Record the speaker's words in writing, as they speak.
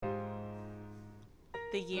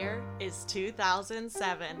The year is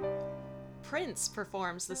 2007. Prince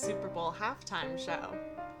performs the Super Bowl halftime show.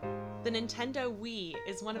 The Nintendo Wii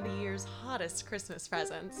is one of the year's hottest Christmas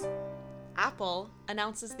presents. Apple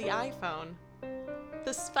announces the iPhone.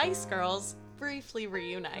 The Spice Girls briefly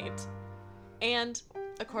reunite. And,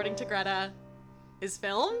 according to Greta, is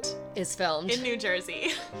filmed in New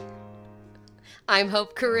Jersey. I'm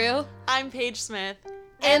Hope Carew. I'm Paige Smith.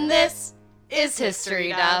 And this is History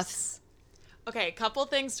Duffs. Okay, a couple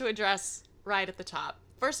things to address right at the top.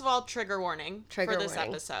 First of all, trigger warning for this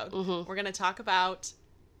episode. Mm-hmm. We're going to talk about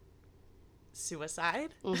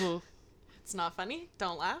suicide. Mm-hmm. It's not funny.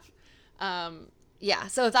 Don't laugh. Yeah,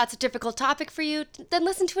 so if that's a difficult topic for you, then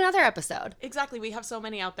listen to another episode. Exactly. We have so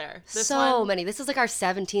many out there. So many. This is like our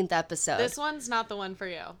 17th episode. This one's not the one for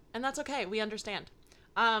you. And that's okay. We understand.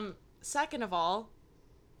 Second of all,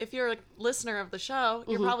 if you're a listener of the show,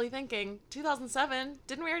 you're probably thinking, 2007,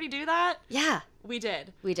 didn't we already do that? Yeah. We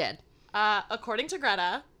did. We did. According to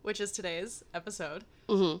Greta, which is today's episode,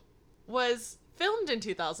 was filmed in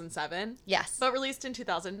 2007. Yes. But released in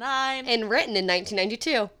 2009. And written in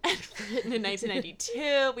 1992.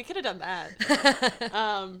 We could have done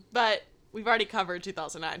that. But we've already covered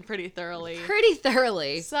 2009 pretty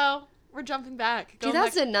thoroughly. So we're jumping back.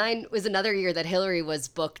 2009 was another year that Hillary was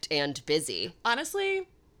booked and busy. Honestly,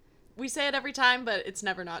 we say it every time, but it's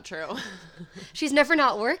never not true. She's never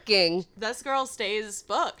not working. This girl stays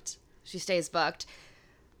booked. She stays booked.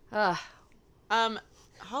 Hope,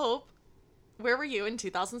 where were you in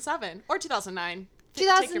 2007 or 2009?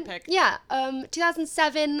 Take your pick. Yeah,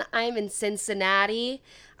 2007, I'm in Cincinnati.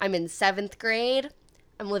 I'm in 7th grade.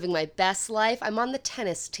 I'm living my best life. I'm on the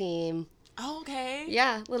tennis team. Oh, okay.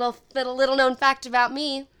 Yeah, little known fact about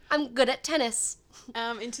me. I'm good at tennis.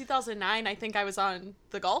 In 2009, I think I was on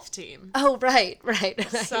the golf team. Oh, right.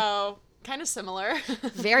 So, kind of similar.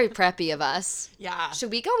 Very preppy of us. Yeah.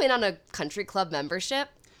 Should we go in on a country club membership?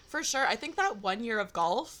 For sure. I think that 1 year of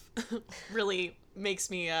golf really makes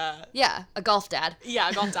me Yeah, a golf dad. Yeah,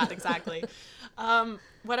 a golf dad, exactly.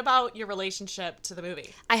 What about your relationship to the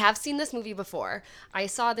movie? I have seen this movie before. I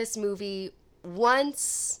saw this movie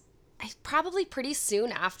once, probably pretty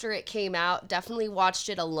soon after it came out. Definitely watched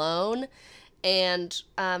it alone and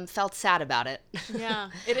felt sad about it.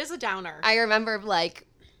 Yeah, it is a downer. I remember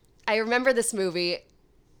this movie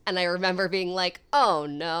and I remember being like, oh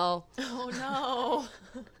no. Oh no.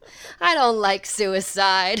 I don't like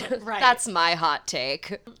suicide. Right. That's my hot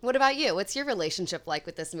take. What about you? What's your relationship like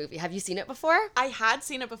with this movie? Have you seen it before? I had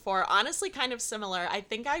seen it before. Honestly, kind of similar. I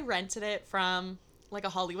think I rented it from like a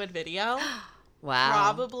Hollywood Video. Wow.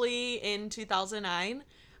 Probably in 2009.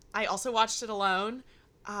 I also watched it alone.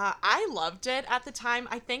 I loved it at the time.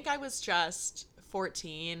 I think I was just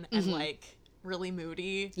 14 and like really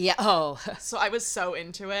moody. Yeah. Oh. So I was so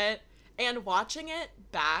into it. And watching it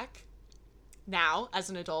back now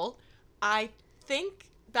as an adult, I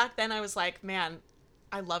think back then I was like, man,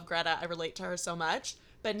 I love Greta. I relate to her so much.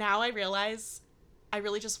 But now I realize I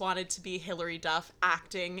really just wanted to be Hillary Duff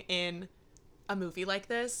acting in a movie like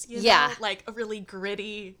this, you know? Like a really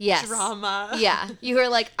gritty drama. Yeah. You were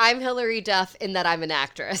like, I'm Hillary Duff in that I'm an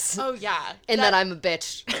actress. Oh, yeah. In that I'm a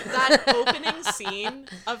bitch. That opening scene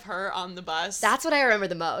of her on the bus. That's what I remember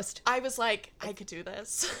the most. I was like, I could do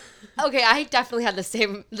this. Okay, I definitely had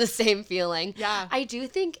the same feeling. Yeah. I do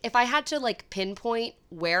think if I had to like pinpoint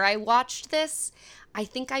where I watched this, I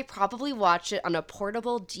think I probably watched it on a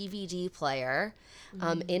portable DVD player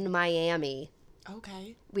in Miami.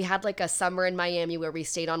 Okay. We had like a summer in Miami where we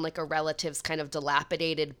stayed on like a relative's kind of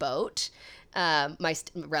dilapidated boat.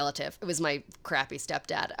 Relative, it was my crappy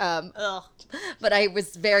stepdad. But I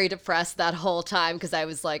was very depressed that whole time because I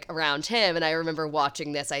was like around him, and I remember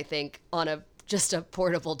watching this, I think, on just a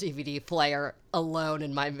portable DVD player alone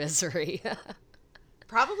in my misery.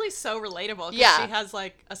 Probably so relatable because she has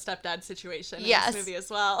like a stepdad situation in this movie as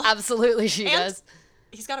well. Absolutely she does.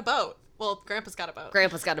 He's got a boat. Well, Grandpa's got a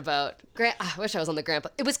boat. I wish I was on the Grandpa.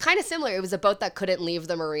 It was kind of similar. It was a boat that couldn't leave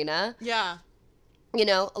the marina. Yeah. You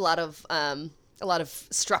know, a lot of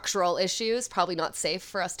structural issues. Probably not safe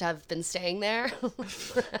for us to have been staying there.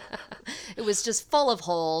 It was just full of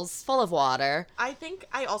holes, full of water. I think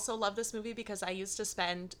I also love this movie because I used to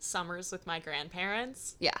spend summers with my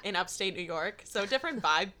grandparents. Yeah. In upstate New York. So different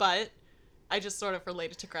vibe, but I just sort of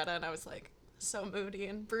related to Greta and I was like, so moody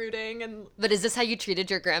and brooding. But is this how you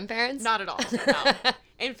treated your grandparents? Not at all, no.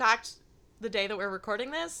 In fact, the day that we're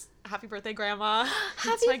recording this, happy birthday, Grandma.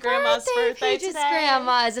 It's my grandma's birthday Paige's today.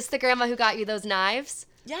 Grandma. Is this the grandma who got you those knives?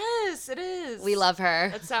 Yes, it is. We love her.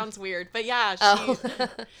 That sounds weird. But yeah,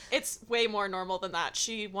 it's way more normal than that.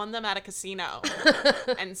 She won them at a casino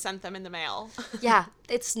and sent them in the mail. Yeah,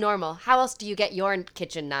 it's normal. How else do you get your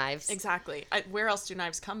kitchen knives? Exactly. Where else do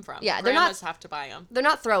knives come from? Yeah, Grandmas have to buy them. They're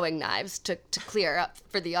not throwing knives, to clear up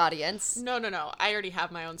for the audience. No. I already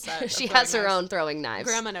have my own set. She has her own throwing knives.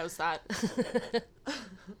 Grandma knows that.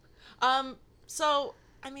 So,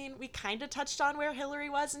 I mean, we kind of touched on where Hillary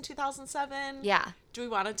was in 2007. Yeah. Do we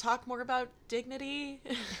want to talk more about Dignity?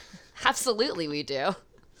 Absolutely, we do.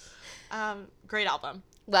 Great album.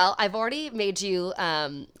 Well, I've already made you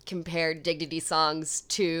compare Dignity songs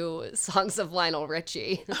to songs of Lionel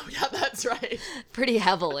Richie. Oh, yeah, that's right. Pretty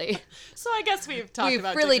heavily. So I guess we've talked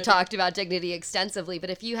about really Dignity. talked about Dignity extensively, but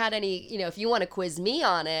if you had any, if you want to quiz me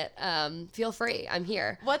on it, feel free. I'm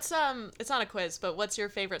here. What's, it's not a quiz, but what's your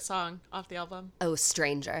favorite song off the album? Oh,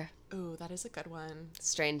 Stranger. Ooh, that is a good one.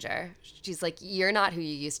 Stranger. She's like, you're not who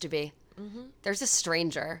you used to be. Mm-hmm. There's a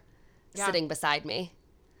stranger sitting beside me.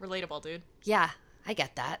 Relatable, dude. Yeah. I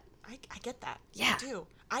get that. I get that. Yeah. I do.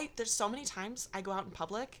 There's so many times I go out in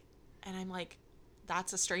public and I'm like,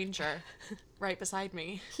 that's a stranger right beside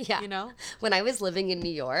me. Yeah. You know? When I was living in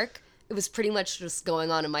New York, it was pretty much just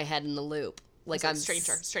going on in my head in the loop. Like I'm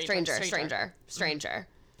stranger. Stranger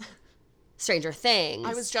Things.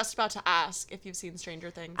 I was just about to ask if you've seen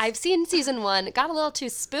Stranger Things. I've seen season 1. It got a little too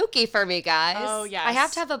spooky for me, guys. Oh, yes. I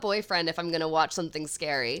have to have a boyfriend if I'm going to watch something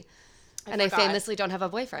scary. I forgot. I famously don't have a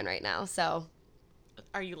boyfriend right now, so...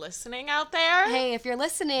 Are you listening out there? Hey, if you're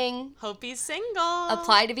listening, hope he's single.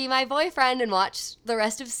 Apply to be my boyfriend and watch the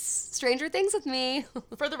rest of Stranger Things with me.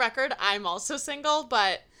 For the record, I'm also single,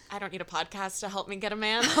 but I don't need a podcast to help me get a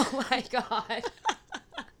man. Oh my God.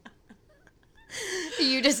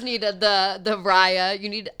 You just needed the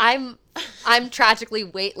Raya. I'm tragically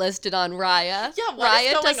waitlisted on Raya. Yeah,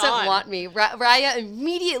 Raya doesn't want me. Raya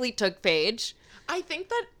immediately took Paige. I think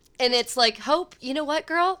that... And it's like, Hope, you know what,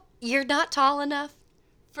 girl? You're not tall enough.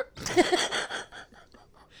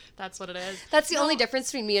 That's what it is. That's the only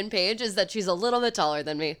difference between me and Paige is that she's a little bit taller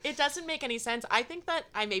than me. It doesn't make any sense. I think that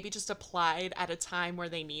I maybe just applied at a time where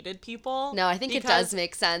they needed people. No, I think it does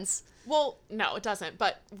make sense. Well, no, it doesn't.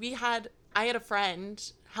 But I had a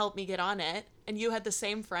friend help me get on it, and you had the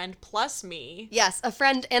same friend plus me. Yes, a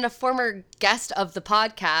friend and a former guest of the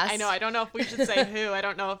podcast. I know. I don't know if we should say who. I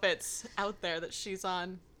don't know if it's out there that she's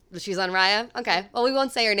on. She's on Raya? Okay. Well, we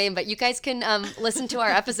won't say her name, but you guys can listen to our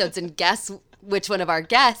episodes and guess which one of our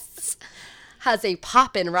guests has a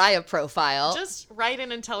pop-in Raya profile. Just write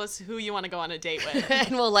in and tell us who you want to go on a date with.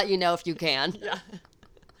 And we'll let you know if you can. Yeah.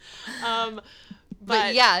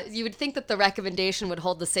 But yeah, you would think that the recommendation would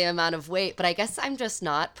hold the same amount of weight, but I guess I'm just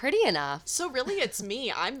not pretty enough. So really it's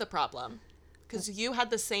me. I'm the problem. Because you had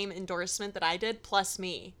the same endorsement that I did, plus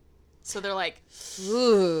me. So they're like,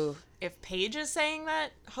 ooh. If Paige is saying that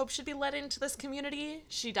Hope should be let into this community,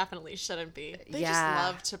 she definitely shouldn't be. They just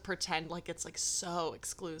love to pretend like it's like so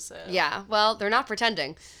exclusive. Yeah, well, they're not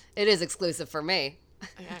pretending. It is exclusive for me.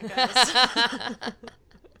 Yeah, I guess.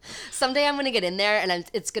 Someday I'm going to get in there and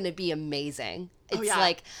it's going to be amazing. It's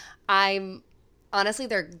like honestly,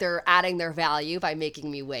 they're adding their value by making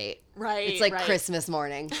me wait. Right. It's like Christmas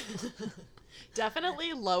morning.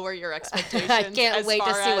 Definitely lower your expectations. I can't wait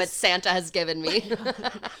to see what Santa has given me.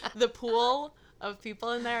 The pool of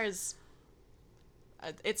people in there is,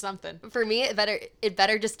 it's something. For me, it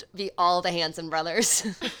better just be all the Hanson brothers.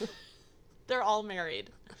 They're all married.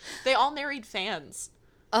 They all married fans.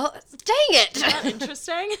 Oh, dang it! Isn't that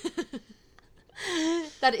interesting?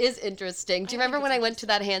 That is interesting. Do you remember when I went to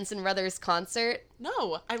that Hanson Brothers concert?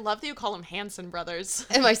 No, I love that you call them Hanson brothers.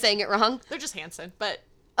 Am I saying it wrong? They're just Hanson, but...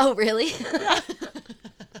 Oh, really? Yeah.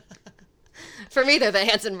 For me, they're the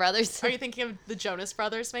Hanson brothers. Are you thinking of the Jonas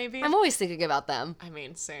Brothers, maybe? I'm always thinking about them. I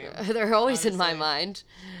mean, same. They're always in my mind.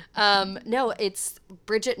 No, it's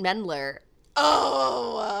Bridget Mendler.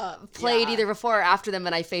 Oh! Played either before or after them,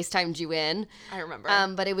 and I FaceTimed you in. I remember.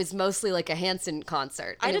 But it was mostly like a Hanson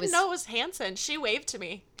concert. I didn't know it was Hanson. She waved to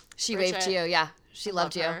me. She waved to you, yeah. She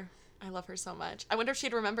loved you. I love her so much. I wonder if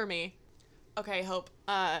she'd remember me. Okay, Hope.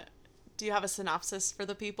 Do you have a synopsis for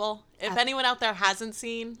the people? If anyone out there hasn't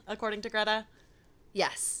seen, according to Greta.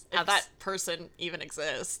 Yes. If that person even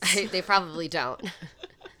exists. They probably don't.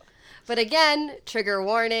 But again, trigger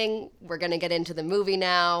warning. We're going to get into the movie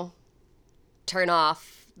now. Turn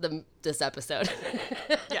off this episode.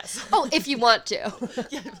 Yes. Oh, if you want to.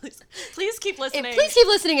 Yeah, please keep listening. Please keep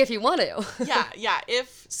listening if you want to. Yeah.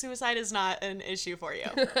 If suicide is not an issue for you.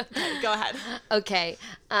 Okay, go ahead. Okay.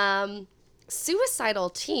 Suicidal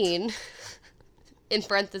teen, in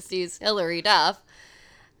parentheses, Hillary Duff,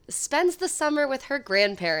 spends the summer with her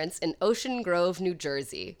grandparents in Ocean Grove, New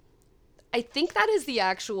Jersey. I think that is the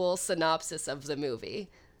actual synopsis of the movie.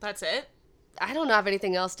 That's it? I don't have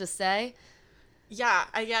anything else to say. Yeah,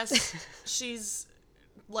 I guess she's,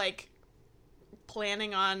 like,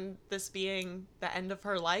 planning on this being the end of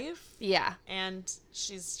her life. Yeah. And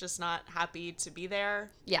she's just not happy to be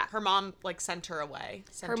there. Yeah. Her mom, like, sent her away.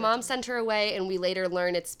 Her mom sent her away, and we later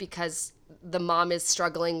learn it's because the mom is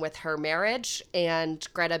struggling with her marriage, and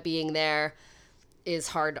Greta being there is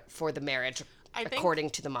hard for the marriage, according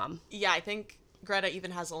to the mom. Yeah, I think Greta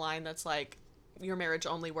even has a line that's like, your marriage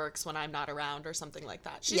only works when I'm not around, or something like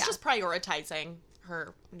that. She's just prioritizing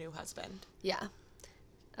her new husband. Yeah.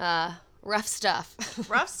 Rough stuff.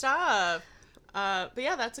 Rough stuff. But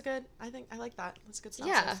yeah, that's a good, I like that. That's a good stuff.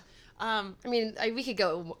 Yeah. I mean, we could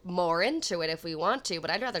go more into it if we want to, but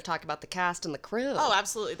I'd rather talk about the cast and the crew. Oh,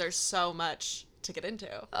 absolutely. There's so much to get into.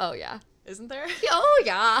 Oh, yeah. Isn't there? Oh,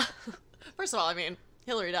 yeah. First of all, I mean,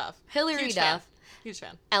 Hilary Duff. Huge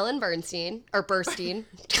fan. Ellen Bernstein.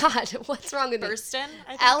 God, what's wrong with Burstyn, I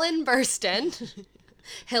think? Ellen Burstyn.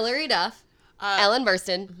 Hilary Duff. Ellen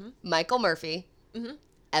Burstyn. Mm-hmm. Michael Murphy. Mm-hmm.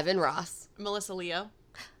 Evan Ross. Melissa Leo.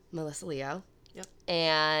 Yep.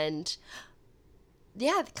 And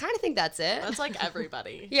yeah, I kind of think that's it. That's like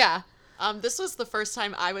everybody. Yeah. This was the first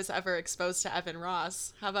time I was ever exposed to Evan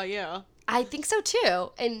Ross. How about you? I think so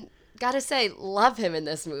too. And gotta say, love him in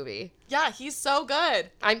this movie. Yeah, he's so good.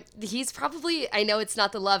 He's probably, I know it's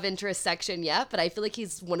not the love interest section yet, but I feel like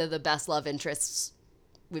he's one of the best love interests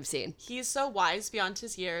we've seen. He's so wise beyond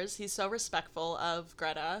his years. He's so respectful of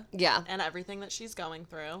Greta. Yeah. And everything that she's going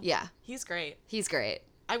through. Yeah. He's great.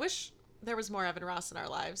 I wish there was more Evan Ross in our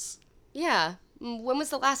lives. Yeah. When was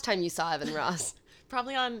the last time you saw Evan Ross?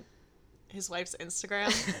 Probably on his wife's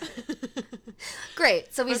Instagram.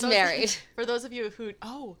 Great. So he's married. For those of you who...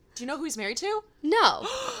 Oh, do you know who he's married to? No.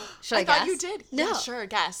 Should I guess? Thought you did. No. Yeah, sure,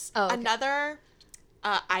 guess. Oh, okay. Another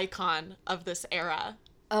icon of this era.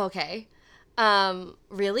 Okay.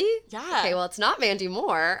 Really? Yeah. Okay, well, it's not Mandy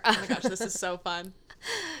Moore. Oh my gosh, this is so fun.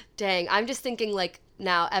 Dang, I'm just thinking, like,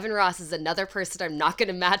 now Evan Ross is another person I'm not going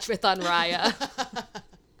to match with on Raya.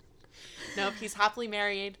 Nope, he's happily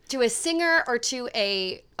married. To a singer or to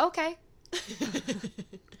a... Okay.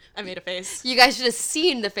 I made a face. You guys should have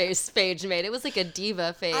seen the face Paige made. It was like a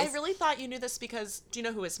diva face. I really thought you knew this because... Do you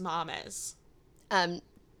know who his mom is?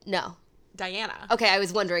 No. Diana. Okay, I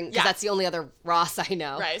was wondering, because that's the only other Ross I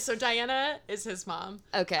know. Right, so Diana is his mom.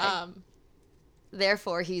 Okay.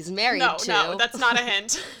 Therefore, he's married to... No, that's not a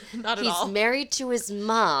hint. Not at all. He's married to his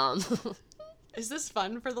mom. Is this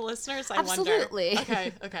fun for the listeners? I Absolutely.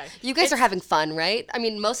 wonder. Okay. You guys are having fun, right? I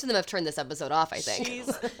mean, most of them have turned this episode off, I think.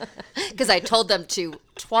 Because I told them to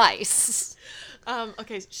twice.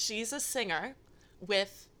 Okay, she's a singer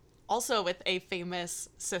with a famous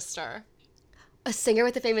sister. A singer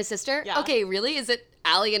with a famous sister? Yeah. Okay, really? Is it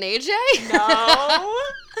Allie and AJ? No.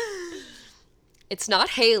 It's not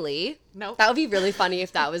Haley. Nope. That would be really funny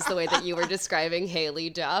if that was the way that you were describing Haley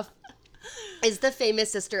Duff. Is the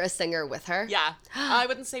famous sister a singer with her? Yeah. I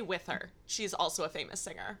wouldn't say with her. She's also a famous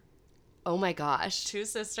singer. Oh my gosh. Two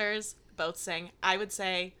sisters, both sing. I would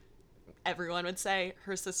say, everyone would say,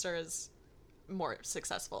 her sister is more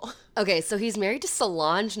successful. Okay, so he's married to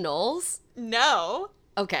Solange Knowles? No.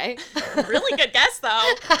 Okay. Really good guess,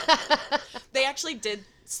 though. They actually did,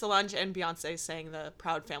 Solange and Beyonce sang the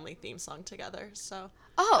Proud Family theme song together, so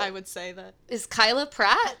I would say that. Is Kyla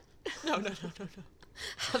Pratt? No.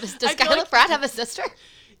 Does Kyla Pratt have a sister?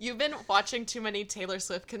 You've been watching too many Taylor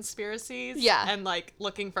Swift conspiracies. Yeah. And, like,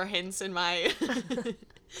 looking for hints in my...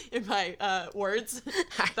 in my words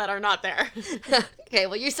that are not there. Okay,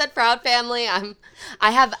 well, you said Proud Family.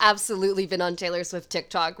 I have absolutely been on Taylor Swift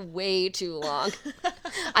TikTok way too long.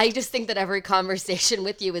 I just think that every conversation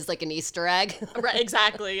with you is like an Easter egg. Right,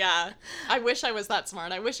 exactly, yeah. I wish I was that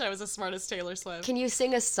smart. I wish I was as smart as Taylor Swift. Can you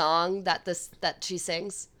sing a song that she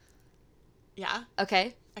sings? Yeah.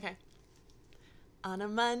 Okay. On a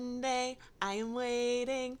Monday, I am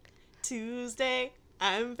waiting. Tuesday,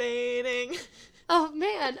 I'm fading. Oh,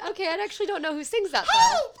 man. Okay, I actually don't know who sings that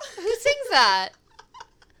though. Who sings that?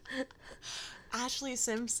 Ashley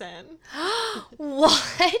Simpson.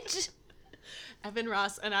 What? Evan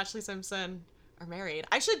Ross and Ashley Simpson are married.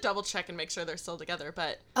 I should double check and make sure they're still together,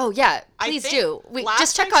 but... Oh, yeah. Please do.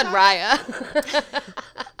 Just check on Raya.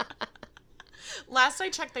 Last I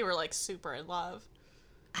checked, they were, like, super in love.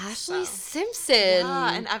 Ashley Simpson.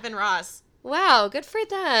 Yeah, and Evan Ross. Wow, good for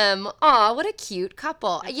them. Aw, what a cute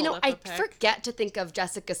couple. I forget to think of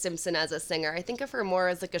Jessica Simpson as a singer. I think of her more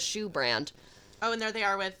as like a shoe brand. Oh, and there they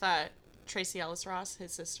are with Tracy Ellis Ross,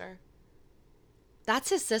 his sister. That's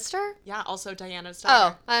his sister? Yeah, also Diana's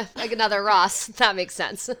daughter. Oh, like another Ross. That makes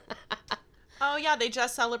sense. Oh, yeah, they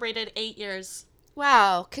just celebrated 8 years.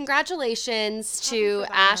 Wow. Congratulations to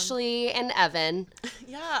Ashley and Evan.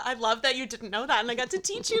 Yeah, I love that you didn't know that, and I got to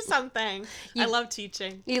teach you something. I love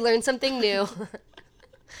teaching. You learn something new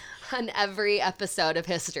on every episode of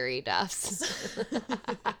History Duffs.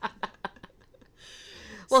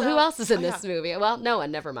 Well, who else is in this movie? Well, no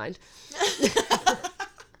one. Never mind.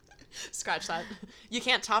 Scratch that. You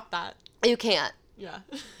can't top that. You can't. Yeah.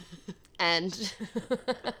 And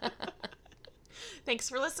thanks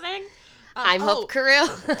for listening. I'm Hope Carew.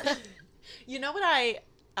 You know what I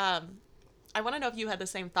want to know if you had the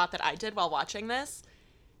same thought that I did while watching this.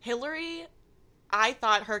 Hillary, I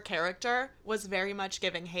thought her character was very much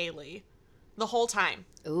giving Haley the whole time.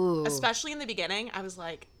 Ooh. Especially in the beginning. I was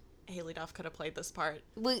like, Haley Duff could have played this part.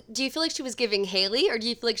 Well, do you feel like she was giving Haley, or do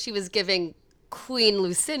you feel like she was giving Queen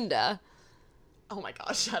Lucinda? Oh my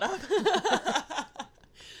gosh, shut up.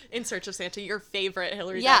 In Search of Santa, your favorite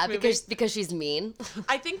Hillary Duff movie. Yeah, because she's mean.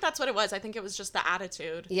 I think that's what it was. I think it was just the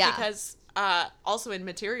attitude. Yeah. Because also in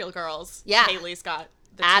Material Girls, yeah, Haley's got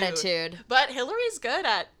the attitude. But Hillary's good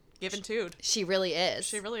at giving tude. She really is.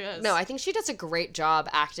 She really is. No, I think she does a great job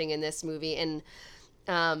acting in this movie. And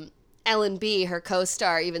Ellen B., her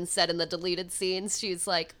co-star, even said in the deleted scenes, she's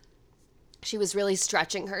like, she was really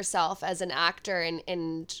stretching herself as an actor,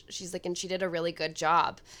 and she's like, and she did a really good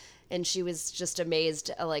job. And she was just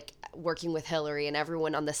amazed, like, working with Hillary and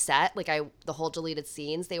everyone on the set. Like, the whole deleted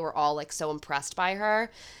scenes, they were all, like, so impressed by her.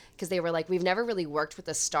 Because they were like, we've never really worked with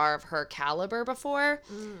a star of her caliber before.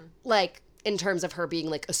 Like, in terms of her being,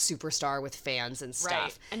 like, a superstar with fans and stuff.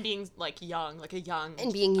 Right. And being, like, young, like a young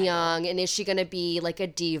And being idol. Young. And is she going to be, like, a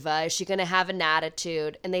diva? Is she going to have an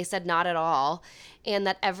attitude? And they said not at all. And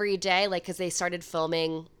that every day, like, because they started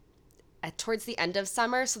filming towards the end of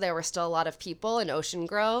summer, so there were still a lot of people in Ocean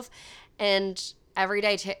Grove. And every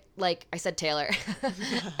day, like I said, Taylor,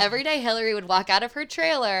 every day Hillary would walk out of her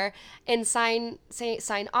trailer and sign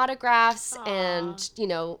autographs. Aww. And, you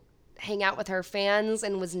know, hang out with her fans,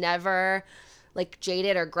 and was never like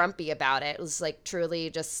jaded or grumpy about it. It was like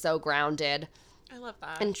truly just so grounded. I love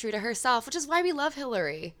that. And true to herself, which is why we love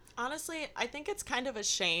Hillary. Honestly, I think it's kind of a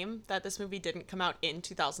shame that this movie didn't come out in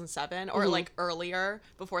 2007 or like earlier,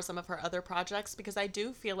 before some of her other projects, because I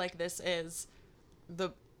do feel like this is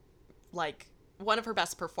one of her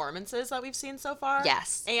best performances that we've seen so far.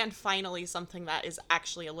 Yes. And finally something that is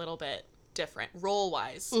actually a little bit different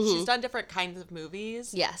role-wise. She's done different kinds of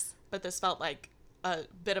movies. Yes. But this felt like a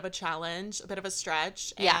bit of a challenge, a bit of a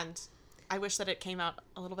stretch. Yeah. And I wish that it came out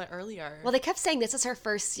a little bit earlier. Well, they kept saying this is her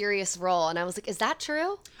first serious role, and I was like, is that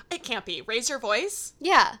true? It can't be. Raise Your Voice?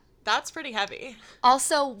 Yeah. That's pretty heavy.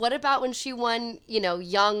 Also, what about when she won, you know,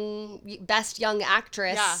 Best Young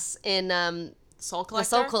Actress in Soul Collector?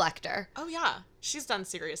 The Soul Collector. Oh, yeah. She's done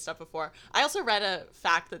serious stuff before. I also read a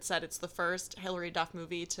fact that said it's the first Hillary Duff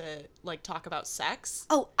movie to, like, talk about sex.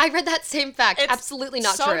 Oh, I read that same fact. It's absolutely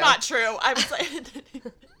not true. So not true. I was like,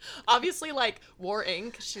 obviously, like, War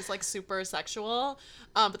Inc., she's, like, super sexual.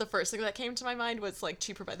 But the first thing that came to my mind was, like,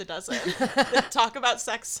 Cheaper by the Dozen. They talk about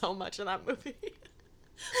sex so much in that movie.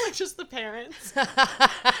 Like, just the parents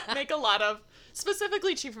make a lot of,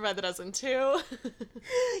 specifically Cheaper by the Dozen 2.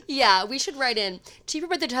 Yeah, we should write in. Cheaper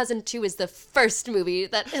by the Dozen 2 is the first movie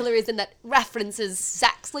that Hillary's in that references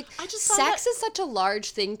sex. Like, sex is such a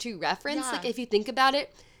large thing to reference. Yeah. Like, if you think about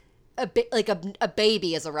it, a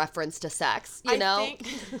baby is a reference to sex, you know?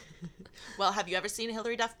 Well, have you ever seen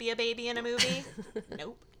Hillary Duff be a baby in a movie?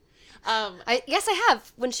 Nope. Yes, I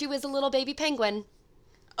have. When she was a little baby penguin.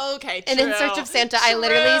 Okay, true. And in Search of Santa, I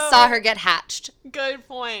literally saw her get hatched. Good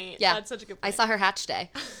point. Yeah. That's such a good point. I saw her hatch day.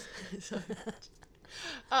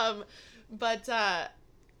 But I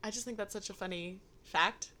just think that's such a funny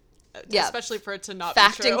fact. Yeah. Especially for it to not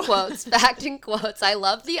fact be true. In quotes. Fact in quotes. I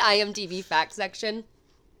love the IMDb fact section.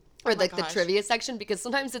 Or like the trivia section, because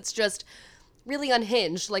sometimes it's just really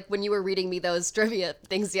unhinged, like when you were reading me those trivia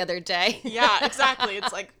things the other day. Yeah, exactly.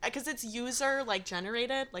 It's like, because it's user, like,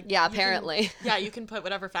 generated. Like, yeah, apparently. You can put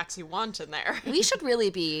whatever facts you want in there. We should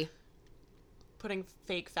really be putting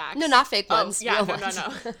fake facts. No, not fake ones. Yeah,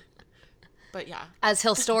 no. But yeah. As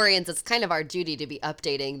historians, it's kind of our duty to be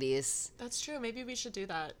updating these. That's true. Maybe we should do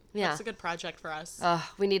that. Yeah. That's a good project for us.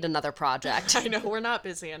 We need another project. I know, we're not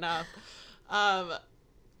busy enough.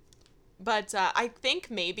 But I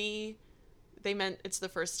think maybe they meant it's the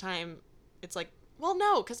first time. It's like, well,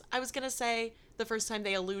 no, because I was going to say the first time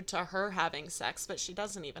they allude to her having sex, but she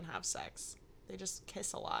doesn't even have sex. They just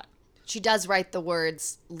kiss a lot. She does write the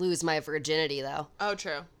words, lose my virginity, though. Oh,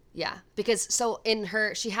 true. Yeah, because so in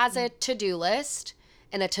her, she has a to-do list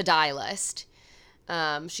and a to-die list.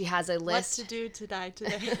 She has a list. What to do to die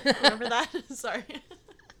today. Remember that? Sorry.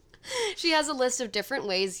 She has a list of different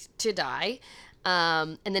ways to die.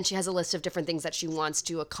 And then she has a list of different things that she wants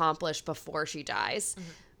to accomplish before she dies.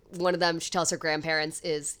 Mm-hmm. One of them, she tells her grandparents,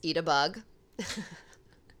 is eat a bug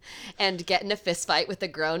and get in a fist fight with a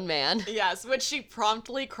grown man. Yes, which she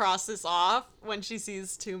promptly crosses off when she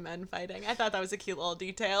sees two men fighting. I thought that was a cute little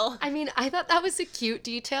detail. I mean, I thought that was a cute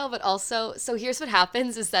detail, but also, so here's what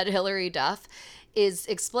happens is that Hilary Duff is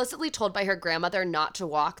explicitly told by her grandmother not to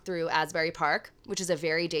walk through Asbury Park, which is a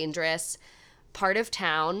very dangerous part of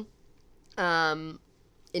town in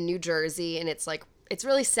New Jersey. And it's like, it's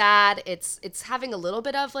really sad. It's having a little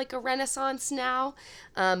bit of like a renaissance now,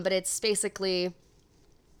 but it's basically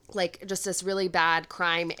like just this really bad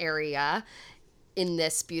crime area in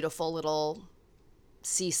this beautiful little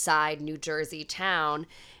seaside New Jersey town.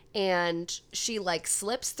 And she like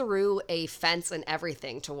slips through a fence and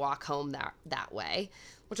everything to walk home that way,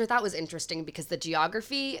 which I thought was interesting because the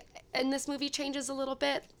geography in this movie changes a little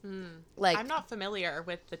bit. Like, I'm not familiar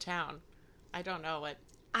with the town. I don't know what.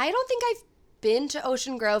 I don't think I've been to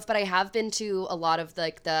Ocean Grove, but I have been to a lot of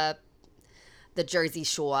like the Jersey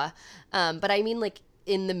Shore. But I mean, like,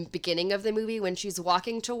 in the beginning of the movie when she's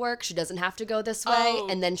walking to work, she doesn't have to go this way,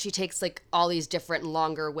 and then she takes like all these different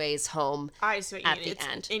longer ways home. I see what you at mean. the It's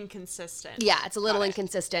end. Inconsistent. Yeah, it's a little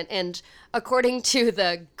inconsistent, and according to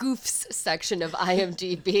the goofs section of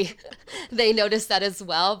IMDb, they noticed that as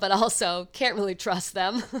well, but also can't really trust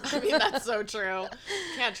them. I mean, that's so true.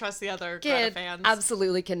 Can't trust the other Greta fans.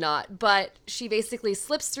 Absolutely cannot. But she basically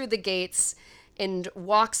slips through the gates and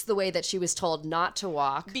walks the way that she was told not to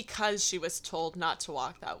walk. Because she was told not to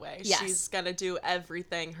walk that way. Yes. She's going to do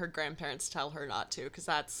everything her grandparents tell her not to, because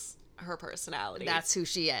that's her personality. That's who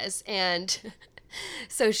she is. And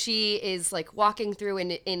so she is like walking through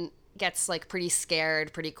and gets like pretty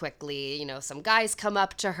scared pretty quickly. You know, some guys come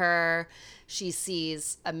up to her. She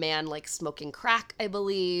sees a man like smoking crack, I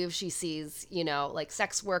believe. She sees, you know, like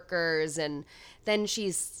sex workers, and then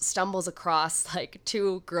she stumbles across like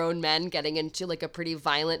two grown men getting into like a pretty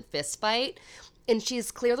violent fist fight. And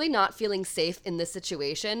she's clearly not feeling safe in this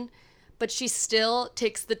situation, but she still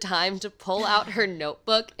takes the time to pull out her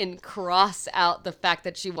notebook and cross out the fact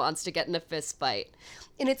that she wants to get in a fist fight.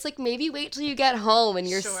 And it's like, maybe wait till you get home and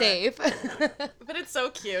you're safe. But it's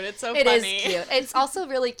so cute. It's so funny. It is cute. It's also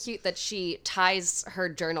really cute that she ties her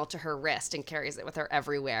journal to her wrist and carries it with her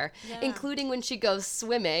everywhere, including when she goes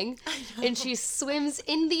swimming. And she swims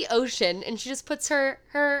in the ocean and she just puts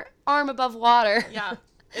her arm above water. Yeah,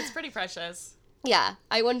 it's pretty precious. Yeah,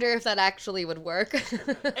 I wonder if that actually would work.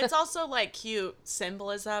 It's also like cute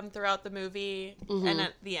symbolism throughout the movie. Mm-hmm. And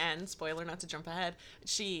at the end, spoiler not to jump ahead,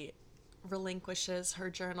 she relinquishes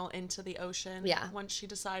her journal into the ocean once she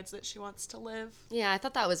decides that she wants to live. Yeah, I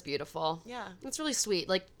thought that was beautiful. Yeah. It's really sweet.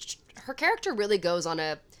 Like, her character really goes on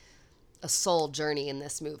a soul journey in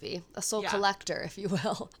this movie. A soul collector, if you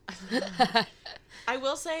will. I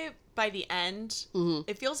will say, by the end,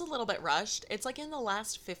 it feels a little bit rushed. It's like in the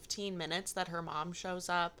last 15 minutes that her mom shows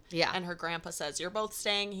up. Yeah. And her grandpa says, "You're both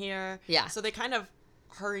staying here." Yeah. So they kind of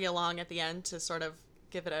hurry along at the end to sort of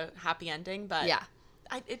give it a happy ending. But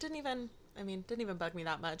it didn't even bug me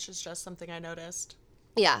that much. It's just something I noticed.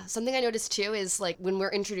 Yeah, something I noticed too is like when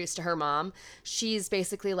we're introduced to her mom, she's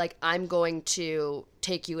basically like, I'm going to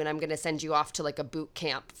take you and I'm going to send you off to like a boot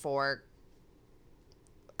camp for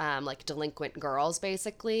like delinquent girls,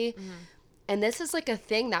 basically. Mm-hmm. And this is like a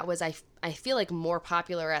thing that was, I feel like more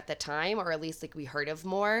popular at the time, or at least like we heard of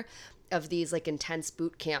more of these like intense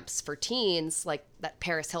boot camps for teens, like that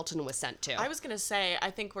Paris Hilton was sent to. I was going to say,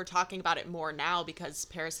 I think we're talking about it more now because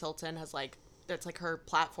Paris Hilton has like, that's like her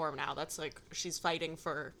platform now. That's like, she's fighting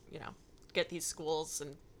for, you know, get these schools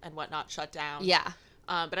and whatnot shut down. Yeah.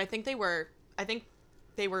 But I think they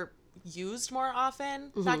were used more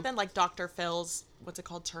often back then, like Dr. Phil's, what's it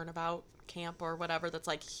called, Turnabout Camp or whatever, that's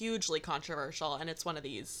like hugely controversial. And it's one of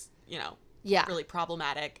these, you know, really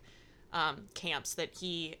problematic camps that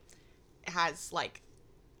he has like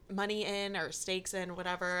money in or stakes in,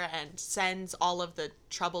 whatever, and sends all of the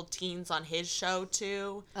troubled teens on his show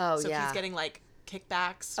too. So he's getting like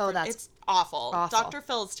kickbacks. It's awful. Dr.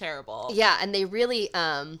 Phil's terrible. Yeah, and they really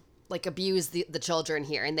like abuse the children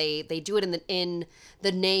here, and they do it in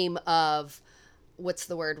the name of, what's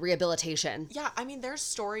the word, rehabilitation. Yeah, I mean, there's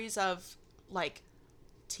stories of like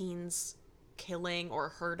teens killing or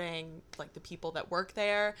hurting like the people that work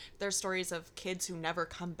there. There's stories of kids who never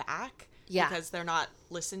come back because they're not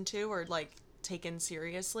listened to or like taken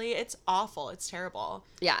seriously. It's awful. It's terrible.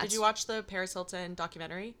 Yeah. Did you watch the Paris Hilton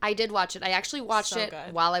documentary? I did watch it. I actually watched it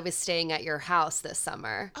while I was staying at your house this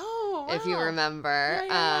summer. Oh, if you remember.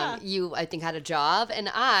 Yeah. You, I think, had a job, and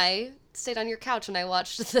I stayed on your couch and I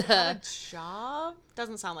watched A job?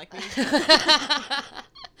 Doesn't sound like me.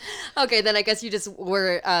 Okay, then I guess you just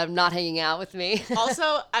were not hanging out with me.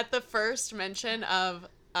 Also, at the first mention of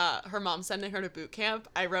her mom sending her to boot camp,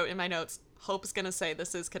 I wrote in my notes, Hope's gonna say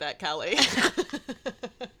this is Cadet Kelly.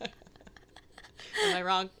 Am I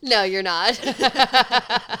wrong? No, you're not.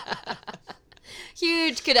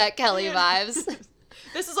 Huge Cadet Kelly vibes.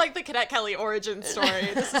 This is like the Cadet Kelly origin story.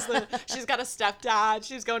 She's got a stepdad.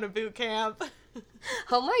 She's going to boot camp.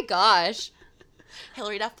 Oh my gosh.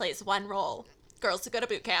 Hilary Duff plays one role. Girls who go to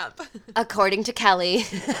boot camp. According to Kelly.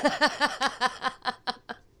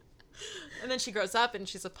 And then she grows up and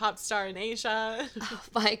she's a pop star in Asia. Oh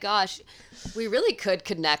my gosh. We really could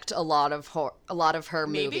connect a lot of her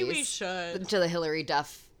movies. Maybe we should. To the Hilary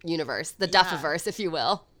Duff universe. The Duffiverse, if you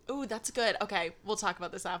will. Ooh, that's good. Okay, we'll talk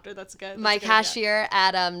about this after. That's good. My cashier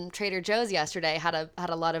at Trader Joe's yesterday had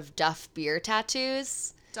a lot of Duff beer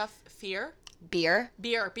tattoos. Duff fear? Beer.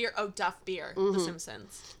 Oh, Duff beer. The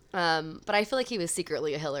Simpsons. But I feel like he was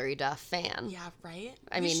secretly a Hilary Duff fan. Yeah, right?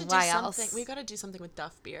 I mean, why else? We've got to do something with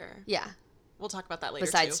Duff beer. Yeah. We'll talk about that later,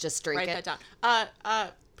 Besides too. just drink write it. That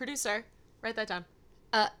down. Producer, write that down.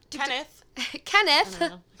 Kenneth.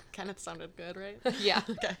 Kenneth. Kenneth sounded good, right? Yeah.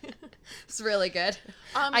 Okay. It's really good.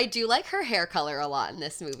 I do like her hair color a lot in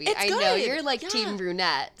this movie. I know you're like team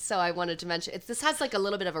brunette, so I wanted to mention this has like a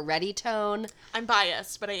little bit of a reddy tone. I'm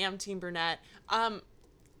biased, but I am team brunette.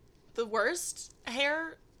 The worst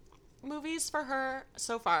hair movies for her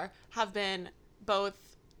so far have been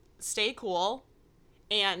both Stay Cool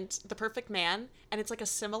and The Perfect Man, and it's like a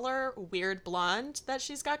similar weird blonde that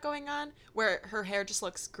she's got going on where her hair just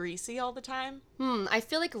looks greasy all the time. I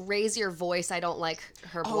feel like Raise Your Voice, I don't like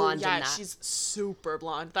her blonde in that. She's super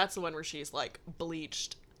blonde. That's the one where she's like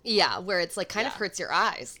bleached. Yeah, where it's like kind of hurts your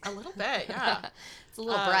eyes. A little bit, yeah. It's a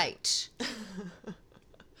little bright.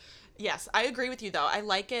 Yes, I agree with you though. I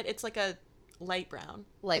like it. It's like a light brown.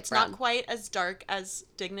 It's not quite as dark as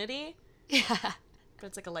Dignity. Yeah. But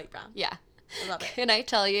it's like a light brown. Yeah. I love it. Can I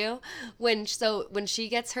tell you, when she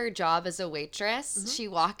gets her job as a waitress, she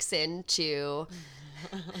walks into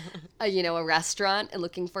a restaurant and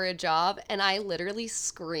looking for a job, and I literally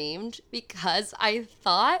screamed because I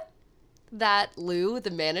thought that Lou,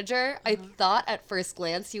 the manager, I thought at first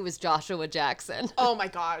glance he was Joshua Jackson. Oh my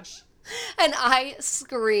gosh. And I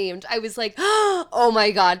screamed. I was like, oh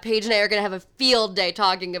my God, Paige and I are going to have a field day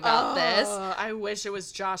talking about this. I wish it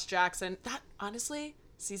was Josh Jackson. That, honestly,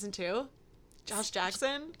 season 2, Josh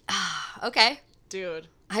Jackson. Okay. Dude.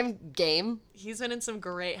 I'm game. He's been in some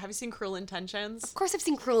great... Have you seen Cruel Intentions? Of course I've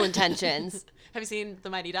seen Cruel Intentions. Have you seen The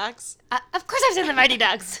Mighty Ducks? Of course I've seen The Mighty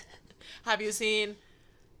Ducks. Have you seen...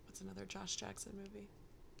 What's another Josh Jackson movie?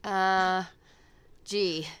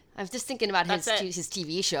 Gee, I'm just thinking about his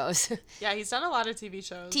TV shows. Yeah, he's done a lot of TV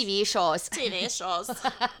shows. TV shows.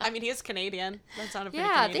 I mean, he is Canadian. That sounded pretty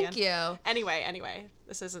Canadian. Canadian. Thank you. Anyway,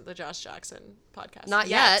 this isn't the Josh Jackson podcast. Not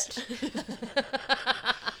yet.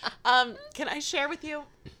 Can I share with you?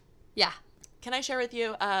 Yeah. Can I share with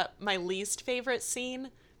you my least favorite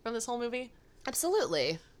scene from this whole movie?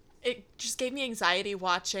 Absolutely. It just gave me anxiety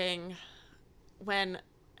watching when...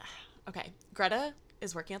 Okay, Greta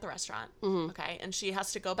is working at the restaurant, okay, and she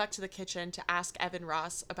has to go back to the kitchen to ask Evan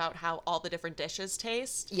Ross about how all the different dishes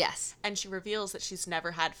taste. Yes. And she reveals that she's never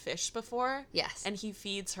had fish before. Yes. And he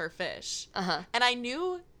feeds her fish. Uh-huh. And I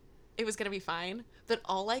knew it was going to be fine, but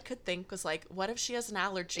all I could think was like, what if she has an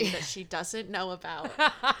allergy that she doesn't know about?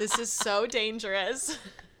 This is so dangerous.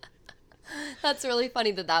 That's really funny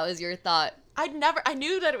that was your thought. I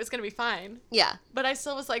knew that it was going to be fine. Yeah. But I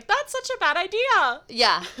still was like, that's such a bad idea.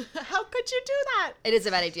 Yeah. How could you do that? It is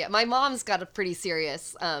a bad idea. My mom's got a pretty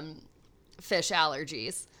serious fish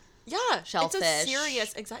allergies. Yeah. Shellfish.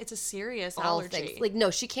 It's a serious allergy. Things. Like,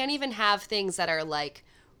 no, she can't even have things that are like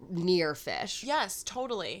near fish. Yes,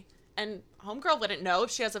 totally. And homegirl wouldn't know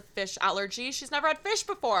if she has a fish allergy. She's never had fish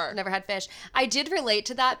before. Never had fish. I did relate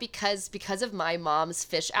to that because of my mom's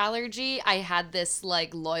fish allergy, I had this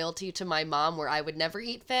like loyalty to my mom where I would never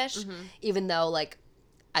eat fish, even though like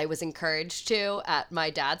I was encouraged to at my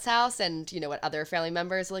dad's house, and what other family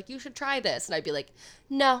members were like, you should try this, and I'd be like,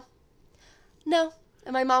 no.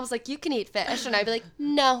 And my mom's like, you can eat fish, and I'd be like,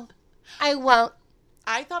 no, I won't.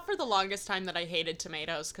 I thought for the longest time that I hated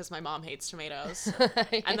tomatoes because my mom hates tomatoes.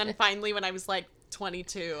 And then finally when I was like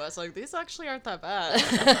 22, I was like, these actually aren't that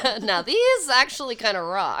bad. Now, these actually kind of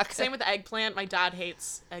rock. Same with eggplant. My dad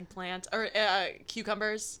hates eggplant. Or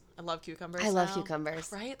cucumbers. I love cucumbers. I love cucumbers.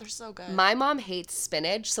 Right? They're so good. My mom hates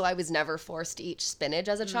spinach, so I was never forced to eat spinach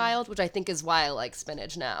as a child, which I think is why I like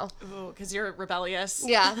spinach now. Ooh, because you're rebellious.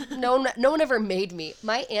 Yeah, no one ever made me.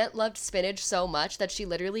 My aunt loved spinach so much that she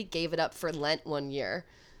literally gave it up for Lent one year.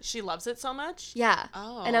 She loves it so much? Yeah.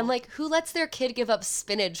 Oh. And I'm like, who lets their kid give up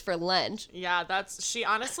spinach for Lent? Yeah, she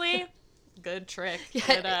honestly, good trick.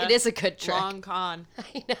 Yeah, it is a good trick. Long con.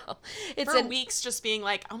 I know. It's for weeks just being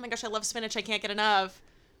like, oh my gosh, I love spinach. I can't get enough.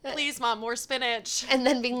 Please, Mom, more spinach. And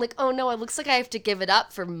then being like, oh no, it looks like I have to give it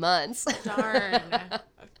up for months. Darn.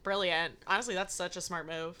 Brilliant. Honestly, that's such a smart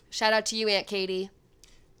move. Shout out to you, Aunt Katie.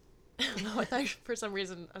 No, I thought for some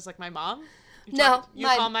reason I was like, my mom? You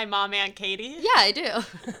call my mom Aunt Katie? Yeah, I do.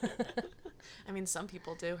 I mean, some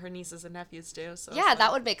people do. Her nieces and nephews do. So yeah,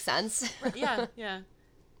 that would make sense. Yeah.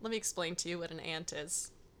 Let me explain to you what an aunt is.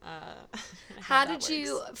 How did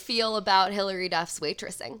you feel about Hilary Duff's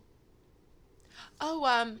waitressing?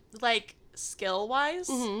 Oh, like skill-wise?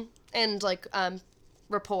 Mm-hmm. And like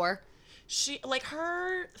rapport.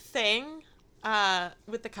 Her thing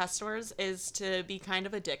with the customers is to be kind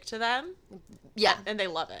of a dick to them. Yeah. And they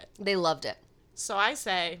love it. They loved it. So I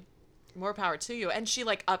say, more power to you. And she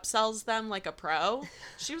like upsells them like a pro.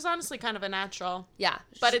 She was honestly kind of a natural. Yeah.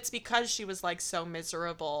 But it's because she was like so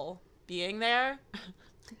miserable being there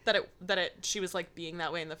she was like being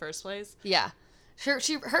that way in the first place. Yeah. Her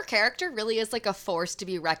character really is like a force to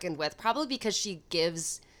be reckoned with, probably because she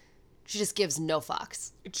just gives no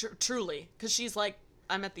fucks. Truly. Because she's like,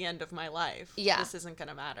 I'm at the end of my life. Yeah. This isn't going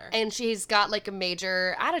to matter. And she's got like a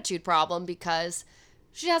major attitude problem because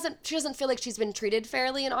she doesn't feel like she's been treated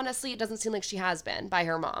fairly, and honestly, it doesn't seem like she has been by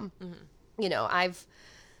her mom. Mm-hmm. You know,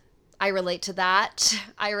 I relate to that.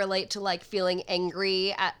 I relate to like feeling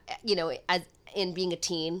angry at, in being a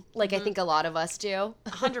teen. Like, I think a lot of us do.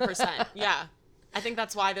 100%. Yeah. I think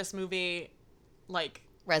that's why this movie, like,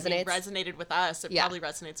 resonated with us. It probably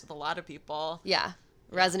resonates with a lot of people. Yeah.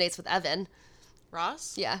 Resonates with Evan.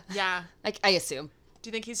 Ross? Yeah. Yeah. I assume. Do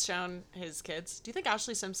you think he's shown his kids? Do you think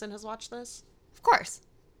Ashley Simpson has watched this? Of course.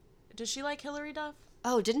 Does she like Hilary Duff?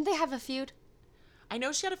 Oh, didn't they have a feud? I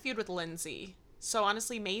know she had a feud with Lindsay. So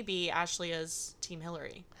honestly, maybe Ashley is Team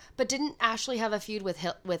Hillary. But didn't Ashley have a feud with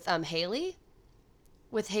Haley?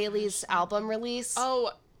 With Haley's album release?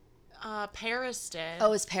 Oh, Paris did. Oh, it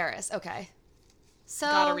was Paris. Okay. So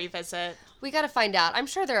gotta revisit. We gotta find out. I'm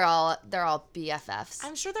sure they're all BFFs.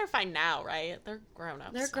 I'm sure they're fine now, right? They're grown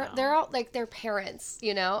ups. They're all like their parents,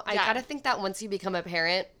 you know? I gotta think that once you become a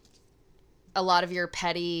parent, a lot of your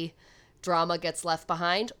petty drama gets left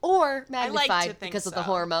behind or magnified because of the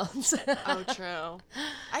hormones. Oh, true.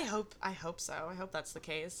 I hope so. I hope that's the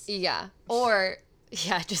case. Yeah. Or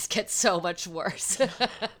it just gets so much worse.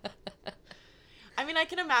 I mean, I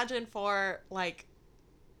can imagine for like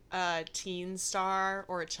a teen star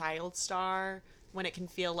or a child star when it can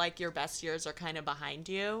feel like your best years are kind of behind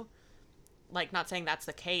you. Like, not saying that's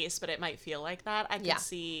the case, but it might feel like that. I could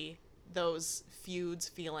see those feuds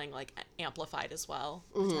feeling like amplified as well,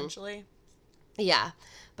 potentially. Yeah.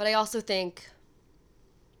 But I also think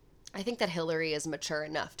that Hillary is mature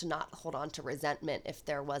enough to not hold on to resentment if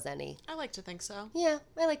there was any. I like to think so. Yeah,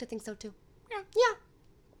 I like to think so too. Yeah. Yeah.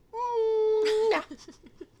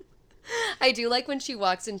 I do like when she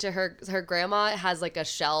walks into her grandma has like a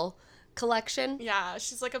shell collection. Yeah,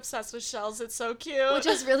 she's like obsessed with shells. It's so cute. Which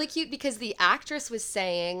is really cute because the actress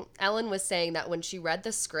Ellen was saying that when she read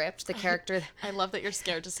the script, the character... I love that you're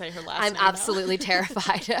scared to say her last name. I'm absolutely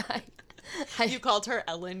terrified. You called her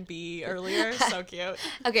Ellen B earlier. So cute.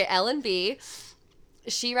 Okay, Ellen B.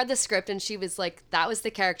 She read the script and she was like, that was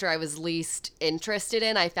the character I was least interested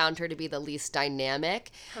in. I found her to be the least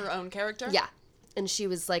dynamic. Her own character? Yeah. And she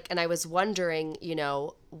was like, and I was wondering,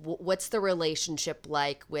 what's the relationship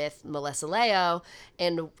like with Melissa Leo?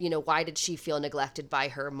 And, why did she feel neglected by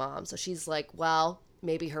her mom? So she's like, well,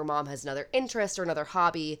 maybe her mom has another interest or another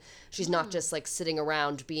hobby. She's not just like sitting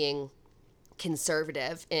around being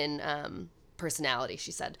conservative in personality,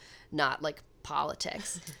 she said, not like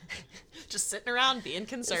politics. Just sitting around being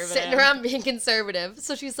conservative.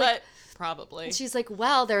 So she's like... Probably. She's like,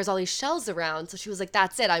 well, there's all these shells around. So she was like,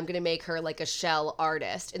 that's it. I'm going to make her like a shell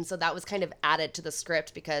artist. And so that was kind of added to the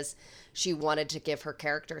script because she wanted to give her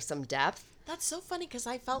character some depth. That's so funny because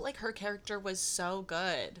I felt like her character was so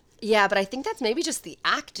good. Yeah, but I think that's maybe just the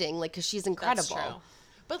acting, like, because she's incredible. That's true.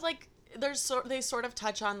 But like, they sort of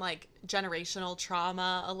touch on like generational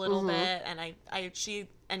trauma a little bit, and she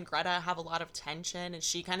and Greta have a lot of tension, and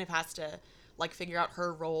she kind of has to like figure out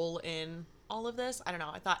her role in all of this. I don't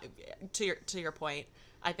know. I thought, to your point,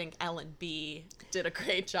 I think Ellen B did a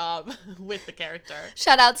great job with the character.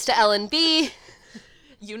 Shout outs to Ellen B.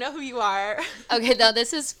 You know who you are. Okay, now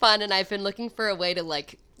this is fun, and I've been looking for a way to,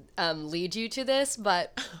 like, lead you to this,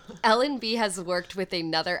 but Ellen B has worked with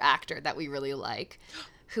another actor that we really like,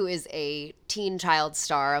 who is a teen child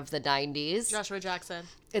star of the 90s. Joshua Jackson.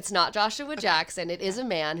 It's not Joshua Jackson. It is a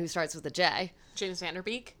man who starts with a J. James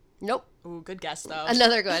Vanderbeek? Nope. Ooh, good guess, though.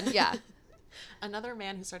 Another good, yeah. Another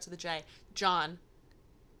man who starts with a J. John.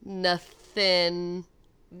 Nothing.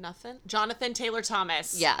 Jonathan Taylor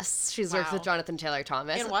Thomas. Yes, she's worked with Jonathan Taylor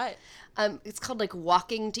Thomas. In what? It's called, like,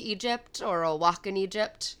 Walking to Egypt or A Walk in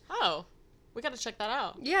Egypt. Oh, we got to check that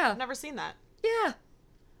out. Yeah. I've never seen that.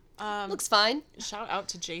 Yeah. Looks fine. Shout out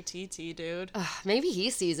to JTT, dude. Maybe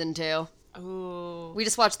he's season 2. Ooh. We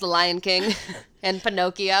just watched The Lion King and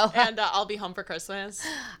Pinocchio. And I'll Be Home for Christmas.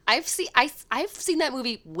 I've seen that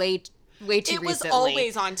movie way too recently. It was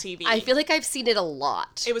always on TV. I feel like I've seen it a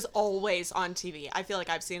lot. It was always on TV. I feel like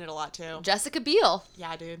I've seen it a lot too. Jessica Biel.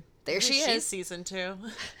 Yeah, dude. There she is. She's season 2.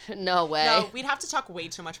 No way. No, we'd have to talk way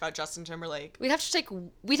too much about Justin Timberlake. We'd have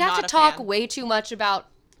to talk way too much about,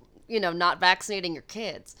 not vaccinating your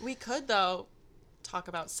kids. We could, though, talk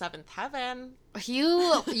about Seventh Heaven.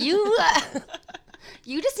 You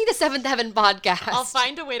just need a Seventh Heaven podcast. I'll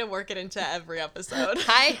find a way to work it into every episode.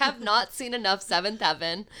 I have not seen enough Seventh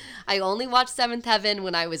Heaven. I only watched Seventh Heaven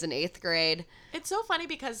when I was in 8th grade. It's so funny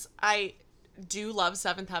because I do love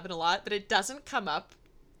Seventh Heaven a lot, but it doesn't come up.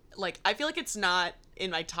 Like, I feel like it's not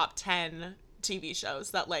in my top 10 TV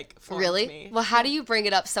shows that, like, formed really? me. Well, how do you bring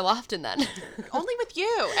it up so often then? Only with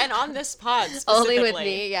you and on this pod specifically. Only with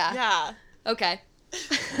me, yeah. Yeah. Okay.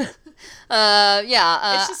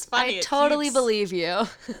 Yeah. It's just funny. I totally believe you.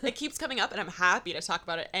 It keeps coming up, and I'm happy to talk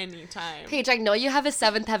about it anytime. Paige, I know you have a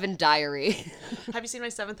Seventh Heaven diary. Have you seen my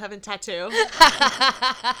Seventh Heaven tattoo?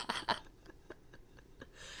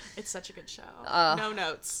 It's such a good show. No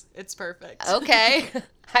notes. It's perfect. Okay.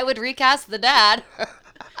 I would recast the dad.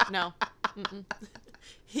 No. Mm-mm.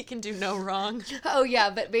 He can do no wrong. Oh, yeah,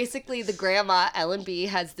 but basically the grandma, Ellen B.,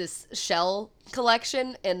 has this shell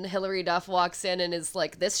collection, and Hilary Duff walks in and is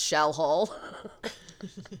like, this shell hole.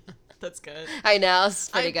 That's good. I know, it's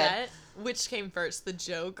pretty I good. bet. Which came first, the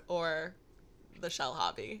joke or the shell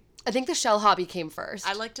hobby? I think the shell hobby came first.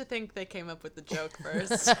 I like to think they came up with the joke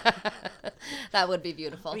first. That would be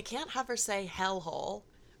beautiful. We can't have her say hellhole.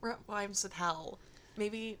 Rhymes with hell.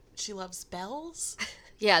 Maybe she loves bells?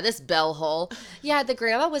 Yeah, this bell hole. Yeah, the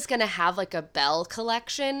grandma was going to have, like, a bell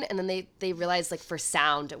collection, and then they realized, like, for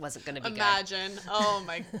sound, it wasn't going to be Imagine. Oh,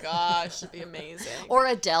 my gosh. It'd be amazing. Or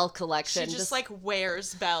a Dell collection. She just like,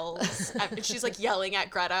 wears bells. And she's, like, yelling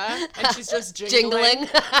at Greta, and she's just jingling.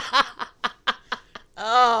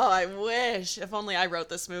 Oh, I wish. If only I wrote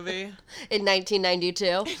this movie. In 1992.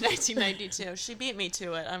 In 1992. She beat me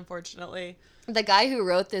to it, unfortunately. The guy who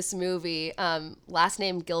wrote this movie, last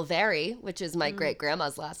name Gilveri, which is my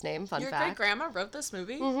great-grandma's last name, fun Your fact. great grandma wrote this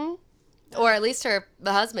movie? Mm-hmm. Or at least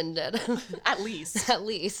the husband did. At least. At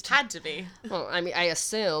least. Had to be. Well, I mean, I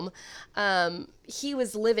assume. He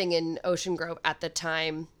was living in Ocean Grove at the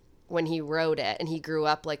time when he wrote it, and he grew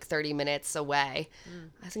up like 30 minutes away.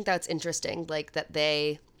 I think that's interesting, like that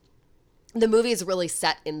the movie is really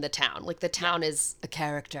set in the town. Like the town is a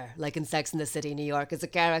character, like in Sex and the City, New York is a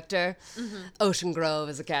character. Ocean Grove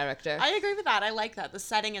is a character. I agree with that. I like that. The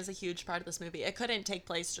setting is a huge part of this movie. It couldn't take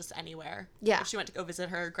place just anywhere. Yeah. If she went to go visit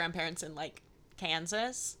her grandparents in like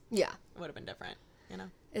Kansas, Yeah. it would have been different, you know?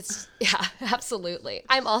 Yeah, absolutely.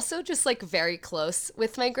 I'm also just like very close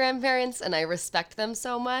with my grandparents, and I respect them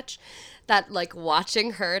so much that like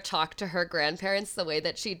watching her talk to her grandparents the way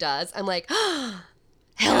that she does, I'm like, oh,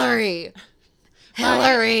 Hillary.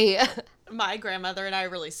 My grandmother and I are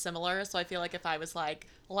really similar, so I feel like if I was like,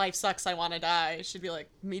 life sucks, I want to die, she'd be like,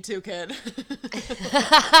 me too, kid.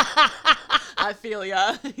 I feel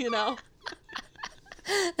ya, you know?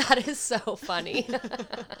 That is so funny.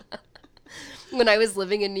 When I was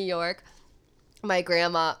living in New York, my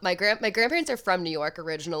grandparents are from New York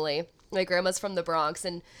originally. My grandma's from the Bronx,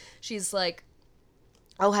 and she's like,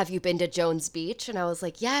 oh, have you been to Jones Beach? And I was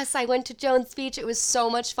like, yes, I went to Jones Beach. It was so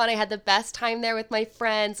much fun. I had the best time there with my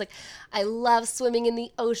friends. Like, I love swimming in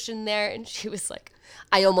the ocean there. And she was like,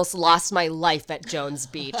 I almost lost my life at Jones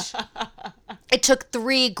Beach. It took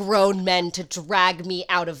 3 grown men to drag me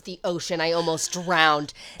out of the ocean. I almost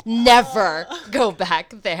drowned. Never go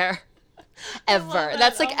back there. Ever.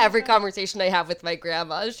 That's like every conversation I have with my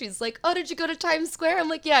grandma. She's like, oh, did you go to Times Square? I'm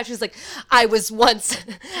like, yeah. She's like, I was once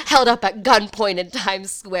held up at gunpoint in Times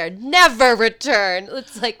Square. Never return.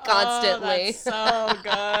 It's like constantly. Oh, that's so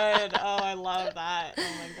good. Oh, I love that. Oh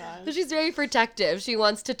my She's very protective. She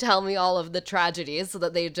wants to tell me all of the tragedies so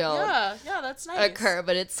that they don't that's nice. occur.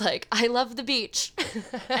 But it's like, I love the beach.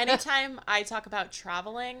 Anytime I talk about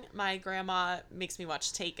traveling, my grandma makes me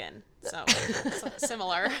watch Taken. So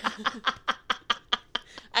similar.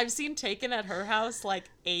 I've seen Taken at her house like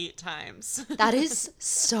 8 times. That is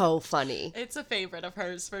so funny. It's a favorite of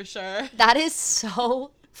hers for sure. That is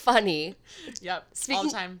so funny. Yep, all the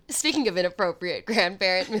time. Speaking of inappropriate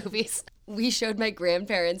grandparent movies, we showed my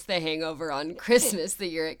grandparents The Hangover on Christmas the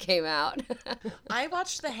year it came out. I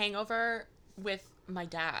watched The Hangover with my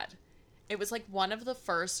dad. It was like one of the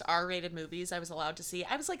first R-rated movies I was allowed to see.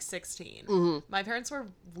 I was like 16. Mm-hmm. My parents were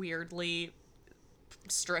weirdly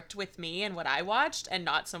strict with me and what I watched and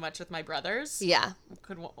not so much with my brothers. Yeah.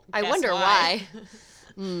 I guess wonder why.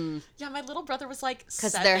 Yeah, my little brother was like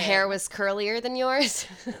 7. Because their hair was curlier than yours?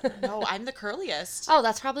 No, I'm the curliest. Oh,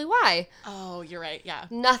 that's probably why. Oh, you're right, yeah.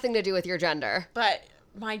 Nothing to do with your gender. But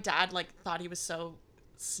my dad like thought he was so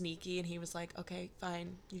sneaky and he was like, okay,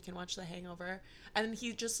 fine, you can watch The Hangover. And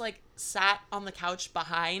he just like sat on the couch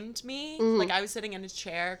behind me. Mm-hmm. Like I was sitting in a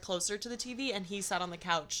chair closer to the TV and he sat on the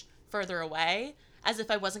couch further away, as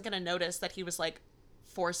if I wasn't going to notice that he was like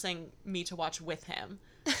forcing me to watch with him.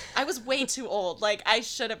 I was way too old. Like I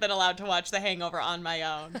should have been allowed to watch The Hangover on my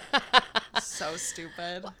own. So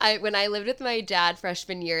stupid. When I lived with my dad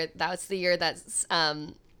freshman year, that was the year that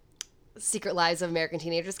Secret Lives of American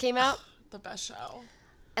Teenagers came out. The best show.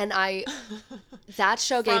 And that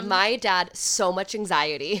show gave my dad so much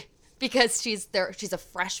anxiety because she's a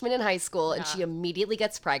freshman in high school and she immediately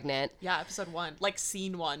gets pregnant. Yeah, episode 1, like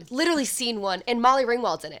scene 1. Literally scene 1, and Molly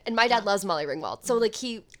Ringwald's in it. And my dad loves Molly Ringwald. So like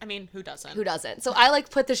I mean, who doesn't? Who doesn't? So I like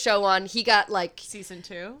put the show on. He got like season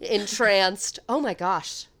 2 entranced. Oh my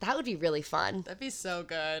gosh, that would be really fun. That'd be so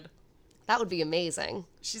good. That would be amazing.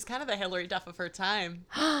 She's kind of the Hillary Duff of her time.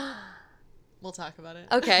 We'll talk about it.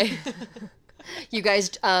 Okay. You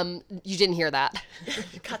guys, you didn't hear that.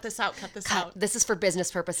 Cut this out. This is for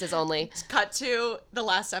business purposes only. Cut to the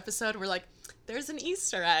last episode. We're like, there's an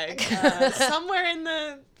Easter egg somewhere in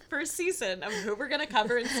the first season of who we're going to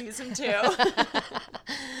cover in season 2.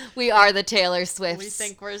 We are the Taylor Swifts. We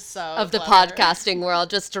think we're so of the clever. podcasting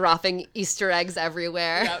world, just dropping Easter eggs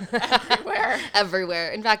everywhere. Yep, everywhere.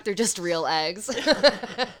 Everywhere. In fact, they're just real eggs.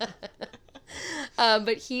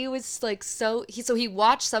 But he was like so he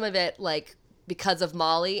watched some of it like because of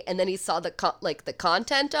Molly, and then he saw the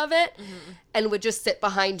content of it, and would just sit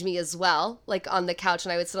behind me as well, like on the couch,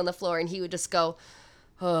 and I would sit on the floor, and he would just go,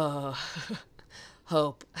 "Oh,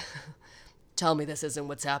 Hope, tell me this isn't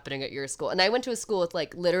what's happening at your school." And I went to a school with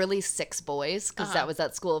like literally 6 boys, because that was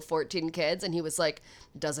that school of 14 kids, and he was like,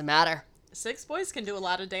 "Doesn't matter. 6 boys can do a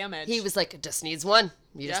lot of damage." He was like, "It just needs one.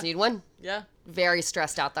 You just need one." Yeah. Very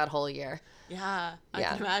stressed out that whole year. Yeah, I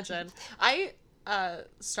can imagine. I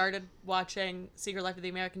started watching Secret Life of the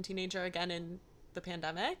American Teenager again in the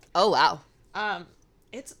pandemic. Oh, wow.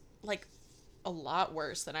 It's like a lot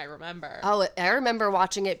worse than I remember. Oh, I remember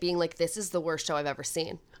watching it being like, this is the worst show I've ever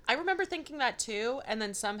seen. I remember thinking that too, and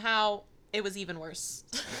then somehow it was even worse.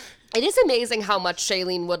 It is amazing how much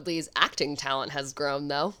Shailene Woodley's acting talent has grown,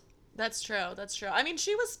 though. That's true. I mean,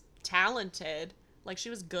 she was talented. Like, she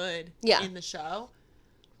was good in the show.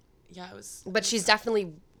 Yeah, it was... But she's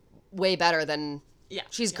definitely way better than... Yeah.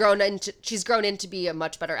 She's grown into be a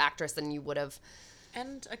much better actress than you would have...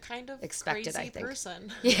 And a kind of expected, crazy I think.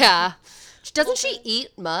 person. Yeah. Doesn't she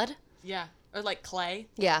eat mud? Yeah. Or like clay.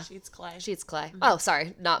 Yeah. She eats clay. She eats clay. Mm-hmm. Oh,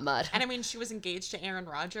 sorry. Not mud. And I mean, she was engaged to Aaron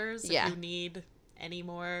Rodgers. If you need any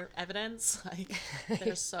more evidence, like,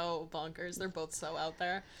 they're so bonkers. They're both so out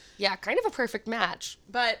there. Yeah, kind of a perfect match.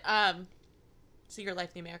 But Secret Life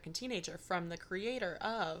of the American Teenager, from the creator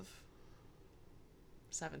of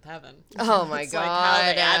Seventh Heaven. Oh my it's God. Like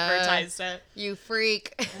how they advertised it. You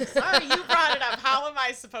freak. Sorry, you brought it up. How am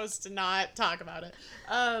I supposed to not talk about it?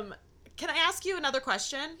 Can I ask you another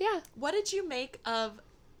question? Yeah. What did you make of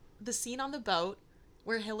the scene on the boat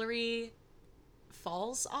where Hillary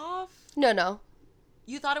falls off? No.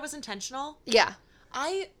 You thought it was intentional? Yeah.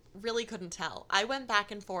 I really couldn't tell. I went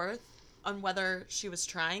back and forth on whether she was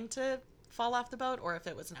trying to fall off the boat or if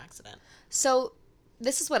it was an accident. So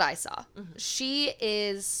this is what I saw. Mm-hmm. She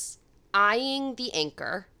is eyeing the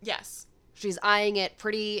anchor. Yes. She's eyeing it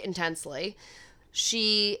pretty intensely.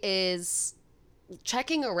 She is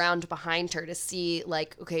checking around behind her to see,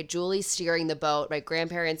 like, okay, Julie's steering the boat. My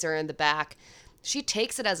grandparents are in the back. She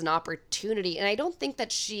takes it as an opportunity. And I don't think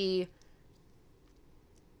that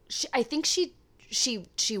I think she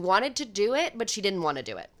wanted to do it, but she didn't want to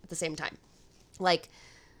do it at the same time. Like,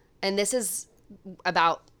 and this is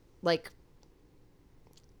about, like,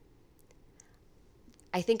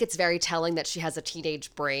 I think it's very telling that she has a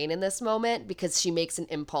teenage brain in this moment because she makes an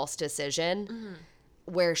impulse decision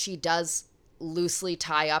where she does loosely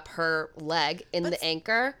tie up her leg in the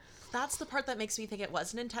anchor. That's the part that makes me think it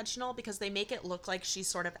wasn't intentional, because they make it look like she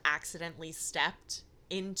sort of accidentally stepped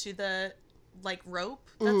into the like rope.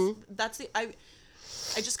 That's the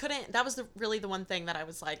I just couldn't. That was really the one thing that I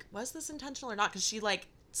was like, was this intentional or not? Because she like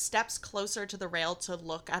steps closer to the rail to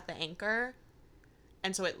look at the anchor,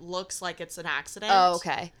 and so it looks like it's an accident. Oh,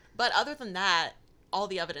 okay. But other than that, all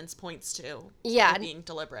the evidence points to it being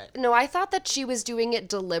deliberate. No, I thought that she was doing it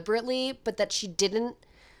deliberately, but that she didn't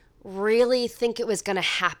really think it was going to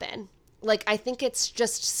happen. Like, I think it's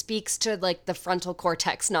just speaks to like the frontal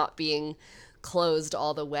cortex not being closed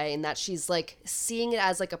all the way, and that she's like seeing it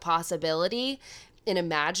as like a possibility and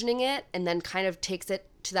imagining it, and then kind of takes it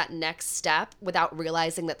to that next step without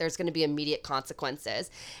realizing that there's going to be immediate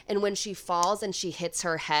consequences. And when she falls and she hits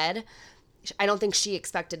her head, I don't think she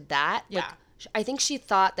expected that. Yeah. Like, I think she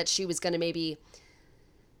thought that she was going to maybe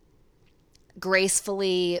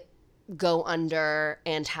gracefully go under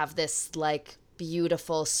and have this like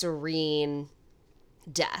beautiful, serene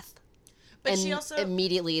death. But and she also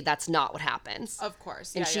immediately, that's not what happens. Of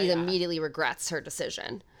course. And she immediately regrets her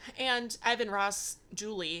decision. And Evan Ross,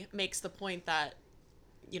 Julie, makes the point that,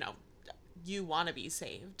 you know, you want to be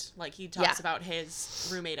saved. Like, he talks about his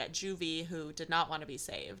roommate at juvie who did not want to be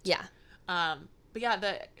saved. Yeah. But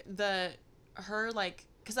yeah, her, like,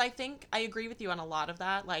 because I think I agree with you on a lot of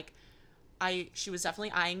that. Like, she was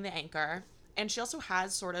definitely eyeing the anchor. And she also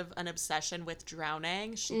has sort of an obsession with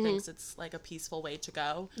drowning. She thinks it's like a peaceful way to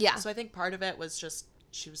go. Yeah. So I think part of it was just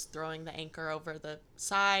she was throwing the anchor over the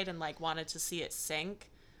side and like wanted to see it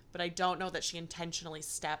sink. But I don't know that she intentionally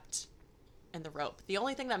stepped in the rope. The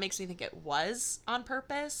only thing that makes me think it was on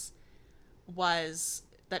purpose was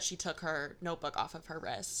that she took her notebook off of her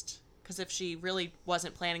wrist. Because if she really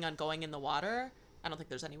wasn't planning on going in the water, I don't think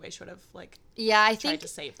there's any way she would have like tried to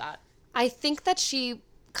save that. I think that she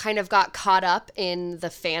kind of got caught up in the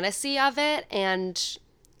fantasy of it and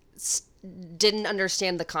didn't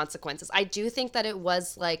understand the consequences. I do think that it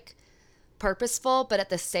was like purposeful, but at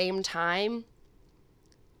the same time,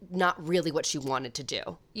 not really what she wanted to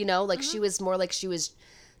do. You know, like she was more like she was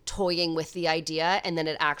toying with the idea, and then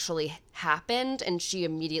it actually happened and she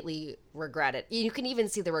immediately regretted. You can even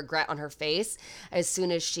see the regret on her face as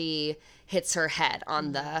soon as she hits her head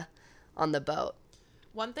on the boat.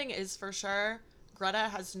 One thing is for sure, Greta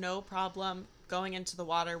has no problem going into the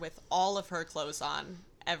water with all of her clothes on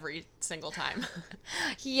every single time.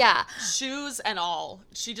 Yeah. Shoes and all.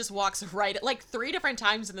 She just walks right, like 3 different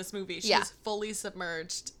times in this movie. She's fully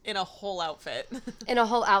submerged in a whole outfit.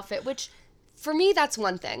 Which for me, that's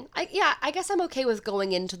one thing. I guess I'm okay with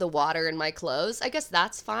going into the water in my clothes. I guess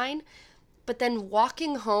that's fine. But then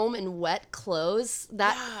walking home in wet clothes,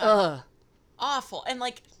 awful. And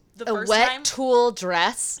like, a wet tulle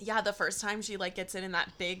dress. Yeah, the first time she like gets in that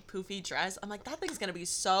big poofy dress, I'm like, that thing's gonna be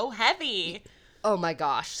so heavy. Oh my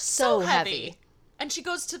gosh, so heavy. And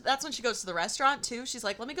that's when she goes to the restaurant too. She's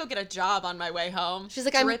like, let me go get a job on my way home. She's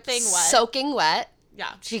like, I'm soaking wet.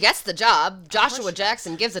 Yeah. She gets the job. Joshua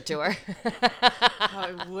Jackson gives it to her.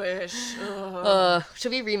 I wish.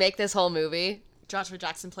 Should we remake this whole movie? Joshua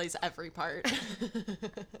Jackson plays every part.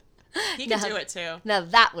 He can do it too. Now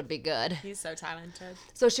that would be good. He's so talented.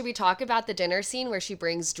 So should we talk about the dinner scene where she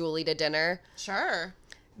brings Julie to dinner? Sure.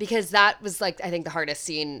 Because that was like, I think, the hardest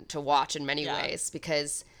scene to watch in many ways,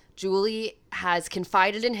 because Julie has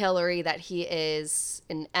confided in Hillary that he is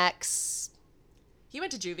an ex. He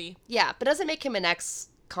went to juvie. Yeah, but doesn't make him an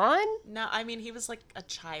ex-con? No, I mean, he was like a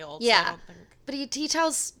child. Yeah. So I don't think... But he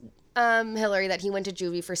tells Hillary that he went to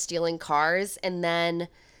juvie for stealing cars, and then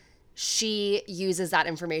she uses that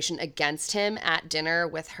information against him at dinner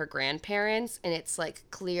with her grandparents, and it's like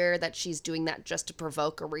clear that she's doing that just to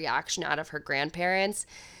provoke a reaction out of her grandparents,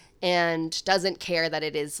 and doesn't care that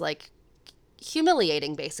it is like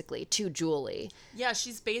humiliating basically to Julie. Yeah,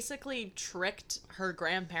 she's basically tricked her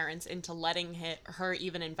grandparents into letting her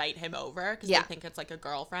even invite him over because they think it's like a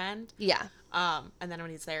girlfriend. Yeah. And then when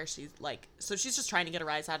he's there, she's like, so she's just trying to get a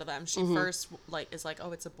rise out of them. She first like is like,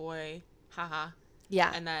 oh, it's a boy, haha.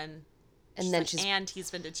 Yeah. And then he's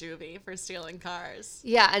been to juvie for stealing cars.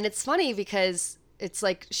 Yeah, and it's funny because it's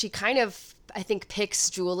like she kind of, I think, picks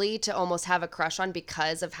Julie to almost have a crush on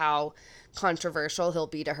because of how controversial he'll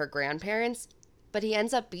be to her grandparents. But he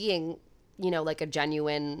ends up being, you know, like a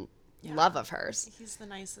genuine love of hers. He's the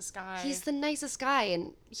nicest guy. He's the nicest guy,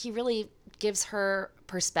 and he really gives her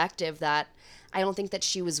perspective that I don't think that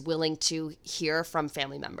she was willing to hear from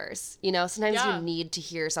family members. You know, sometimes you need to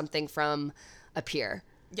hear something from a peer.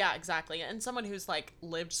 Yeah, exactly. And someone who's, like,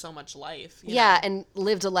 lived so much life. You Yeah, know? and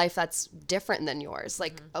lived a life that's different than yours,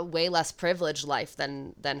 like a way less privileged life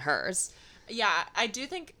than hers. Yeah, I do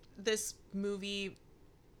think this movie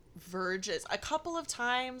verges a couple of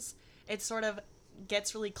times. It sort of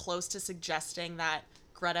gets really close to suggesting that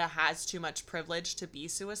Greta has too much privilege to be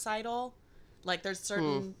suicidal. Like, there's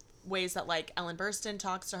certain ways that, like, Ellen Burstyn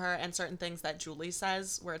talks to her, and certain things that Julie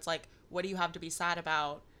says where it's like, what do you have to be sad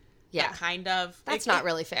about? Yeah. That kind of... That's not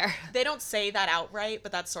really fair. They don't say that outright,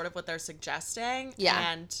 but that's sort of what they're suggesting.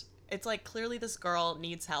 Yeah. And it's like, clearly this girl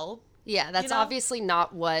needs help. Yeah, that's you know? obviously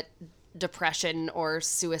not what depression or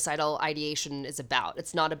suicidal ideation is about.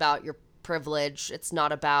 It's not about your privilege. It's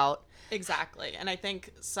not about... Exactly. And I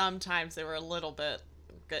think sometimes they were a little bit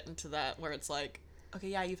getting to that where it's like, okay,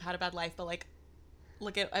 yeah, you've had a bad life, but, like,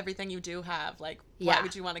 look at everything you do have. Like, why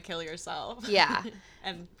would you want to kill yourself? Yeah.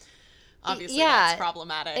 And obviously that's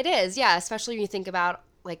problematic. It is, yeah, especially when you think about,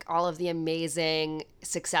 like, all of the amazing,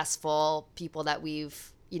 successful people that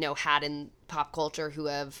we've, you know, had in pop culture who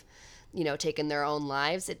have, you know, taken their own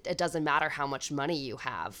lives. It doesn't matter how much money you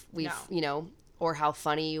have. You know, or how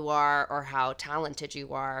funny you are, or how talented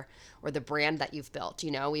you are, or the brand that you've built. You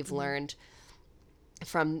know, we've learned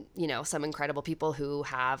from, you know, some incredible people who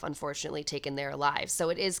have unfortunately taken their lives. So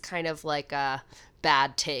it is kind of like a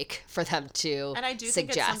bad take for them to And I do think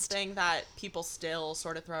it's something that people still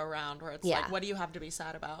sort of throw around where it's like, what do you have to be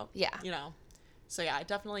sad about? Yeah. You know? So yeah, I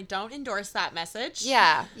definitely don't endorse that message.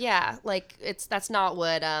 Yeah. Like, that's not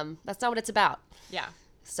what it's about. Yeah.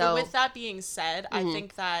 So but with that being said, I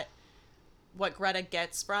think that what Greta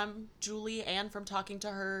gets from Julie and from talking to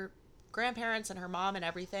her grandparents and her mom and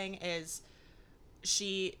everything is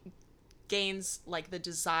she gains, like, the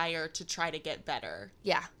desire to try to get better.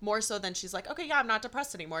 Yeah. More so than she's like, okay, yeah, I'm not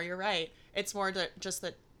depressed anymore. You're right. It's more just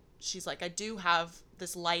that she's like, I do have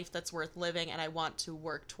this life that's worth living and I want to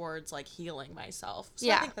work towards, like, healing myself.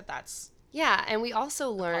 So I think that that's and we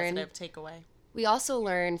also learn positive takeaway. We also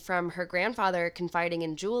learn from her grandfather confiding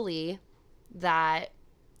in Julie that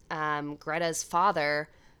Greta's father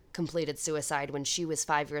completed suicide when she was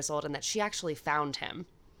 5 years old and that she actually found him.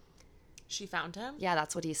 She found him? Yeah,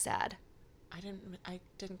 that's what he said. I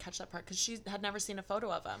didn't catch that part because she had never seen a photo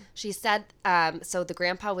of him. She said, so the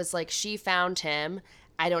grandpa was like, she found him.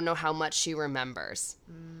 I don't know how much she remembers.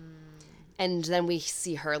 And then we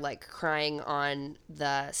see her, like, crying on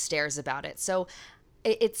the stairs about it. So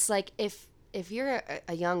it's like, if you're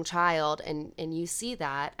a young child and you see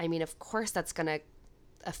that, I mean, of course that's going to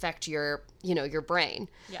affect your, you know, your brain.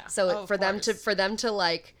 Yeah. So for them to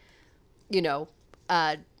like, you know,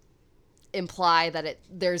 imply that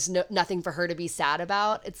there's nothing for her to be sad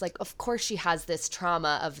about. It's like, of course she has this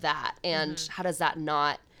trauma of that. And how does that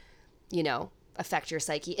not, you know, affect your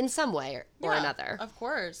psyche in some way or another? Of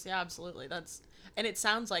course. Yeah, absolutely. And it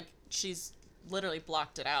sounds like she's literally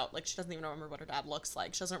blocked it out. Like, she doesn't even remember what her dad looks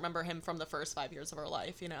like. She doesn't remember him from the first 5 years of her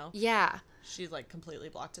life, you know? Yeah. She's, like, completely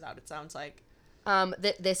blocked it out, it sounds like.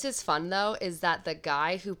 This is fun, though, is that the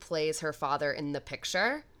guy who plays her father in the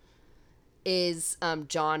picture is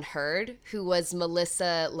John Hurd, who was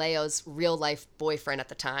Melissa Leo's real-life boyfriend at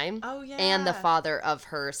the time. Oh, yeah. And the father of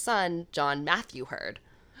her son, John Matthew Hurd.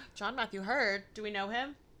 John Matthew Hurd? Do we know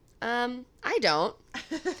him? I don't.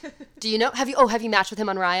 Do you know? Have you matched with him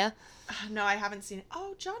on Raya? No, I haven't seen it.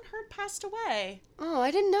 Oh, John Hurd passed away. Oh,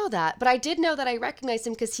 I didn't know that. But I did know that I recognized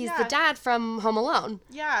him because he's the dad from Home Alone.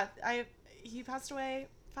 Yeah, he passed away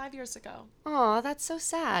 5 years ago. Oh, that's so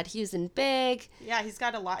sad. He was in Big. Yeah, he's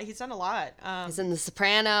done a lot. He's in The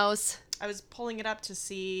Sopranos. I was pulling it up to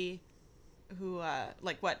see who,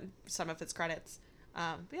 what some of his credits.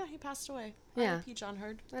 But yeah, he passed away. Yeah. R.I.P. John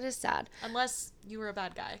Hurd. That is sad. Unless you were a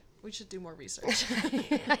bad guy. We should do more research.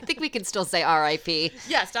 I think we can still say R.I.P.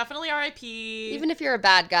 Yes, definitely R.I.P. Even if you're a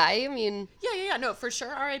bad guy, I mean... Yeah. No, for sure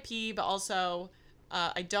R.I.P. But also,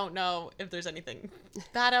 I don't know if there's anything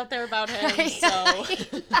bad out there about him. So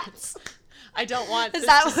I don't want this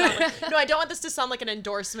to sound like, I don't want this to sound like an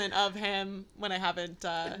endorsement of him when I haven't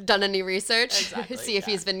done any research. Exactly, see if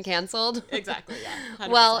he's been canceled. Exactly. Yeah.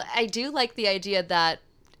 100%. Well, I do like the idea that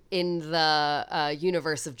in the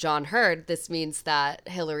universe of John Hurd, this means that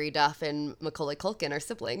Hilary Duff and Macaulay Culkin are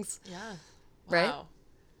siblings. Yeah. Wow. Right?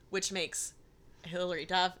 Which makes Hilary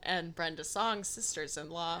Duff and Brenda Song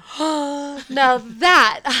sisters-in-law. Now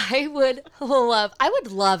that I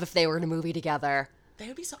would love if they were in a movie together. They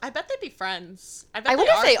would be I bet they'd be friends. I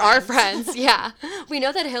wonder if they are friends. Yeah. We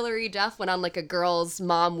know that Hilary Duff went on, like, a girls'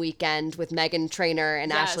 mom weekend with Meghan Trainor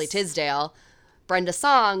and Ashley Tisdale. Brenda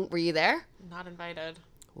Song, were you there? Not invited.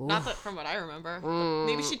 Not that from what I remember. But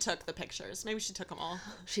maybe she took the pictures. Maybe she took them all.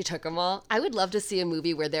 She took them all. I would love to see a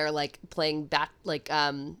movie where they're like playing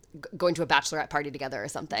going to a bachelorette party together or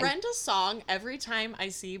something. Brenda Song, every time I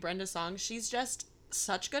see Brenda Song, she's just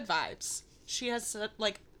such good vibes. She has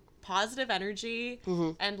like positive energy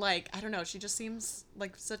and like, I don't know, she just seems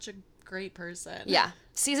like such a great person. Yeah.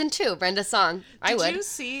 Season 2, Brenda Song. I would. Did you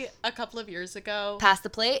see a couple of years ago? Pass the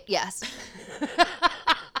plate? Yes.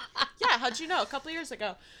 Yeah, how'd you know? A couple of years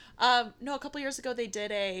ago. No, a couple of years ago they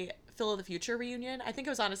did a Phil of the Future reunion. I think it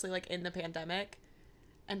was honestly like in the pandemic,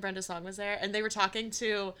 and Brenda Song was there, and they were talking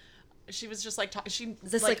to. She was just like she.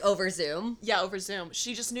 Is this like over Zoom? Yeah, over Zoom.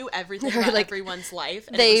 She just knew everything about like, everyone's life,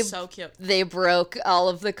 and it was so cute. They broke all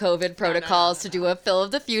of the COVID protocols to do a Phil of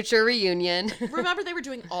the Future reunion. Remember, they were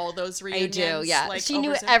doing all those reunions. I do, yeah. Like, she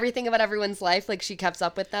knew Zoom. everything about everyone's life. Like she kept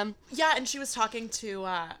up with them. Yeah, and she was talking to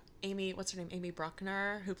Amy, what's her name? Amy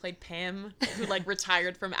Bruckner, who played Pim, who like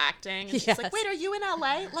retired from acting. And she's like, wait, are you in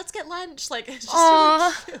LA? Let's get lunch. Like, it's just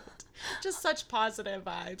really cute. Just such positive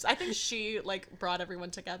vibes. I think she like brought everyone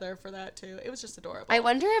together for that too. It was just adorable. I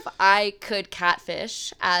wonder if I could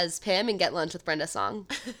catfish as Pim and get lunch with Brenda Song.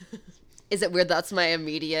 Is it weird? That's my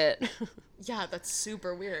immediate. Yeah, that's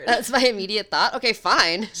super weird. That's my immediate thought. Okay,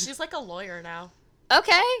 fine. She's like a lawyer now.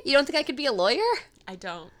 Okay, you don't think I could be a lawyer? I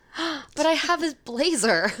don't. But I have this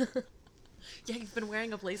blazer. Yeah, you've been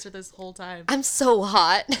wearing a blazer this whole time. I'm so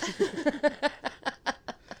hot.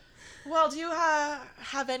 Well, do you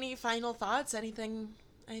have any final thoughts? Anything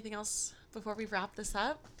else before we wrap this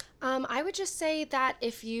up? I would just say that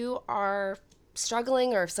if you are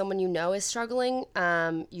struggling or if someone you know is struggling,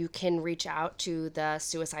 you can reach out to the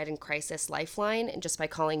Suicide and Crisis Lifeline and just by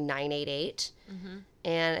calling 988. Mm-hmm.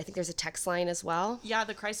 And I think there's a text line as well. Yeah,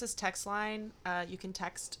 the crisis text line, you can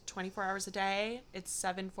text 24 hours a day. It's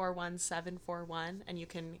 741-741, and you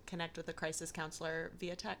can connect with a crisis counselor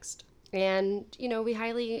via text. And, you know, we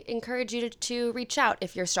highly encourage you to reach out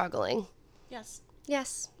if you're struggling. Yes.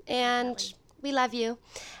 Yes. And definitely. We love you.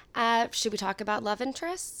 Should we talk about love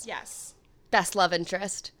interests? Yes. Best love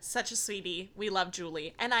interest. Such a sweetie. We love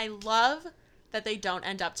Julie. And I love that they don't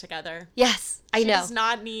end up together. Yes, I know. She does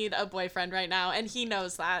not need a boyfriend right now, and he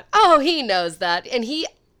knows that. Oh, he knows that. And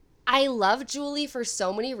I love Julie for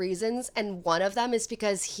so many reasons, and one of them is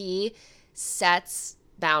because he sets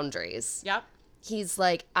boundaries. Yep. He's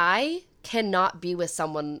like, I cannot be with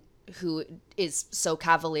someone who is so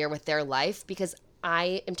cavalier with their life because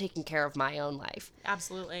I am taking care of my own life.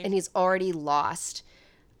 Absolutely. And he's already lost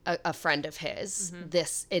a friend of his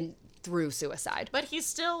through suicide. But he's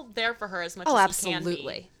still there for her as much as he can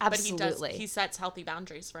be. Absolutely. But he sets healthy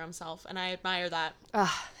boundaries for himself, and I admire that.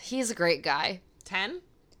 He's a great guy. 10?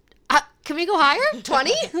 Can we go higher?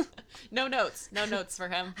 20? No notes for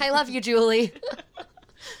him. I love you, Julie.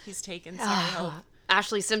 He's taken. Sorry, Hope.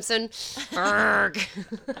 Ashley Simpson. Berg.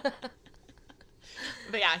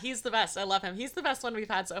 But yeah, he's the best. I love him. He's the best one we've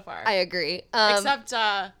had so far. I agree. Except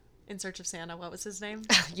In Search of Santa. What was his name?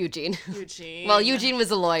 Eugene. Eugene. Well, Eugene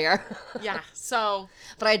was a lawyer. Yeah, so.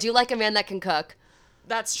 But I do like a man that can cook.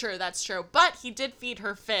 That's true. But he did feed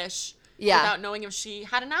her fish without knowing if she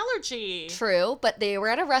had an allergy. True, but they were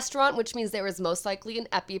at a restaurant, which means there was most likely an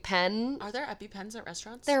EpiPen. Are there EpiPens at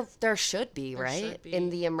restaurants? There should be, right? Should be.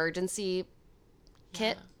 In the emergency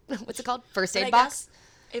kit. What's it called? First aid I box?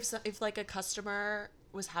 Guess if like a customer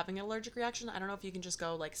was having an allergic reaction, I don't know if you can just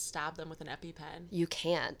go like stab them with an EpiPen. You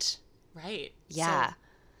can't. Right. Yeah.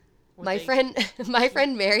 So, my friend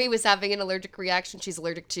Mary was having an allergic reaction. She's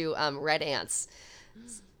allergic to red ants.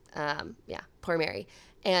 Poor Mary.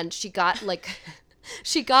 And she got like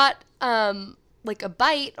a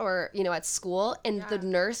bite or, at school, and the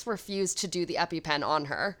nurse refused to do the EpiPen on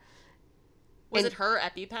her. Was it her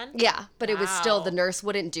EpiPen? Yeah, but it was still, the nurse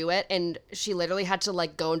wouldn't do it, and she literally had to,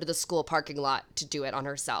 go into the school parking lot to do it on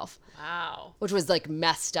herself. Wow. Which was,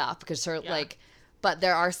 messed up, because but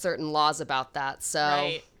there are certain laws about that, so.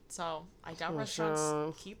 Right. So, I doubt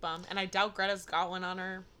restaurants keep them, and I doubt Greta's got one on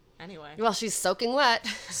her anyway. Well, she's soaking wet.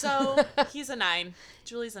 So, he's a 9.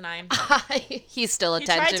 Julie's a 9. He's still a 10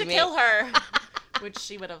 to me. He tried to kill her, which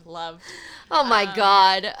she would have loved. Oh, my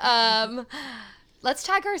God. Let's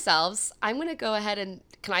tag ourselves. I'm going to go ahead and,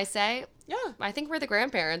 can I say? Yeah. I think we're the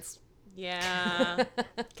grandparents. Yeah.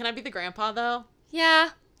 Can I be the grandpa, though? Yeah.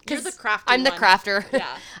 You're the crafter. I'm the crafter.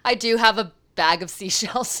 Yeah. I do have a bag of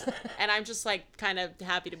seashells. And I'm just, kind of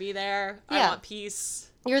happy to be there. Yeah. I want peace.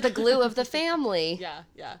 You're the glue of the family.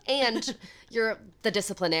 Yeah. And you're the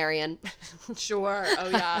disciplinarian. Sure. Oh,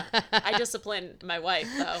 yeah. I discipline my wife,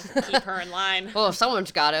 though. Keep her in line. Oh,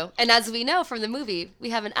 someone's got to. And as we know from the movie,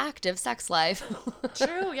 we have an active sex life.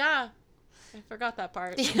 True, yeah. I forgot that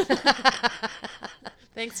part.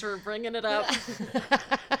 Thanks for bringing it up.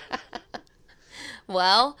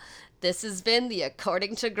 Well, this has been the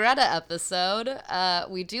According to Greta episode.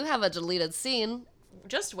 We do have a deleted scene.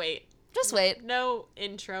 Just wait. Just wait. No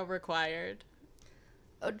intro required.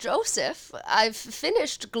 Joseph, I've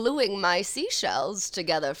finished gluing my seashells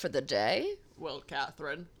together for the day. Well,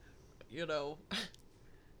 Catherine, you know,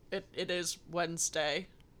 it is Wednesday.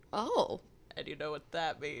 Oh. And you know what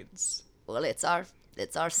that means. Well, it's our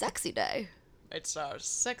sexy day. It's our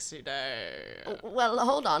sexy day. Well,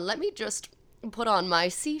 hold on. Let me just put on my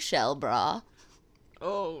seashell bra.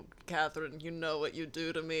 Oh, Catherine, you know what you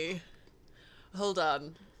do to me. Hold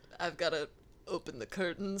on. I've got to open the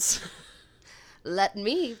curtains. Let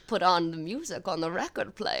me put on the music on the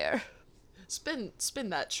record player. Spin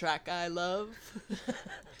that track I love.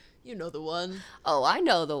 You know the one. Oh, I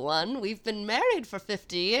know the one. We've been married for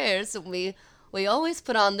 50 years, and we always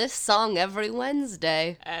put on this song every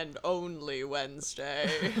Wednesday. And only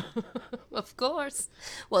Wednesday. Of course.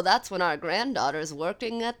 Well, that's when our granddaughter's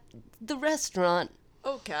working at the restaurant.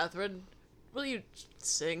 Oh, Catherine, will you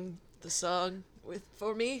sing the song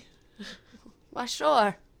for me? Why,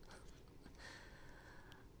 sure.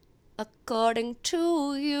 According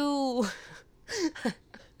to you.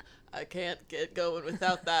 I can't get going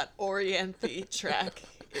without that Oriente track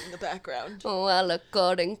in the background. Well,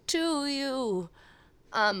 according to you,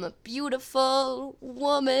 I'm a beautiful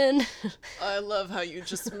woman. I love how you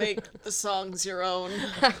just make the songs your own.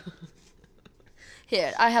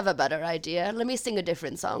 Here, I have a better idea. Let me sing a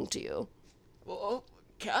different song to you. Oh,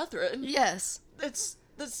 Catherine? Yes. That's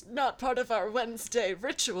not part of our Wednesday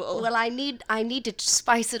ritual. Well, I need to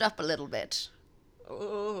spice it up a little bit.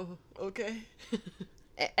 Oh, okay.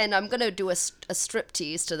 And I'm gonna do a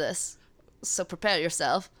striptease to this, so prepare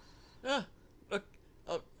yourself. Look,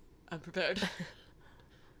 I'm prepared.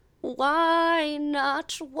 Why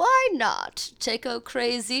not? Why not take a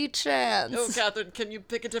crazy chance? Oh, Catherine, can you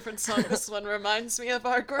pick a different song? This one reminds me of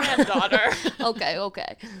our granddaughter.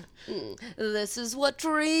 Okay. This is what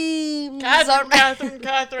dreams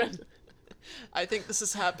Catherine. I think this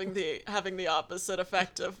is having the opposite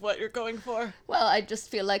effect of what you're going for. Well, I just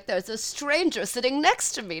feel like there's a stranger sitting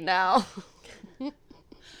next to me now.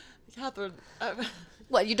 Catherine,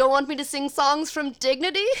 What, you don't want me to sing songs from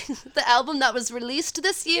Dignity? The album that was released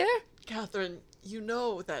this year? Catherine, you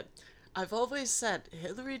know that I've always said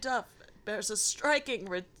Hilary Duff bears a striking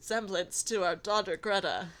resemblance to our daughter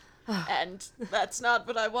Greta. And that's not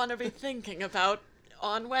what I want to be thinking about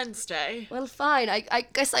on Wednesday. Well, fine. I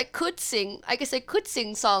guess I could sing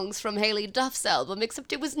songs from Haley Duff's album,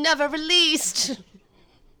 except it was never released.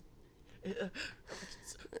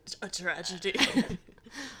 A tragedy.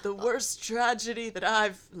 The worst tragedy that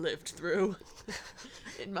I've lived through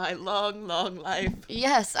in my long, long life.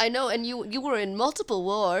 Yes, I know, and you were in multiple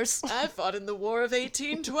wars. I fought in the War of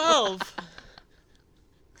 1812.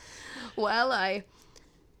 Well, A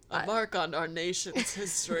mark on our nation's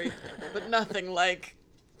history, but nothing like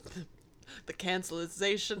the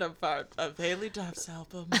cancelization of Haley Duff's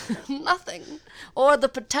album. Nothing. Or the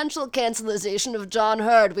potential cancelization of John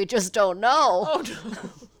Hurd, we just don't know. Oh, no.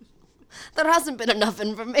 There hasn't been enough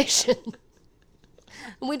information.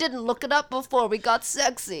 We didn't look it up before we got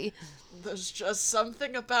sexy. There's just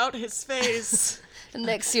something about his face. It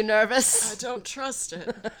makes you nervous. I don't trust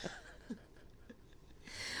it.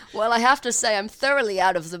 Well, I have to say I'm thoroughly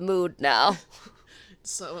out of the mood now.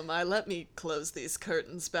 So am I. Let me close these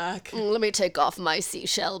curtains back. Let me take off my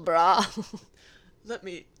seashell bra. Let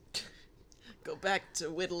me go back to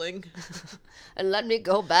whittling. And let me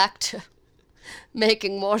go back to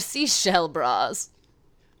making more seashell bras.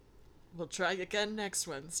 We'll try again next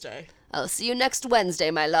Wednesday. I'll see you next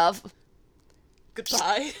Wednesday, my love.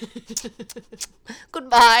 Goodbye.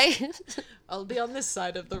 Goodbye. I'll be on this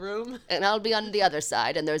side of the room. And I'll be on the other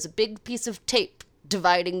side, and there's a big piece of tape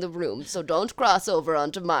dividing the room, so don't cross over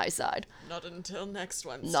onto my side. Not until next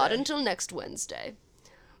Wednesday. Not until next Wednesday.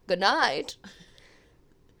 Good night.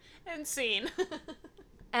 And scene.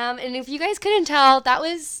 And if you guys couldn't tell, that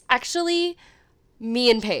was actually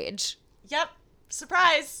me and Paige. Yep.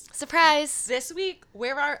 Surprise. Surprise. This week,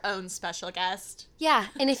 we're our own special guest. Yeah,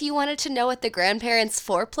 and if you wanted to know what the grandparents'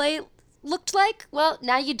 foreplay looked like, well,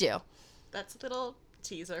 now you do. That's a little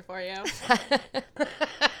teaser for you.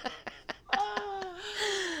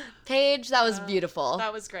 Paige, that was beautiful.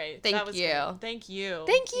 That was great. Thank that was you. Great. Thank you.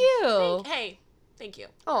 Thank you. Thank you.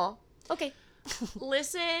 Oh, okay.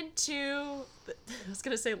 Listen to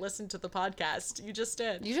the podcast. You just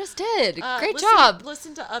did. You just did. Great job.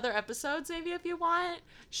 Listen to other episodes maybe if you want.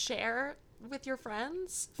 Share with your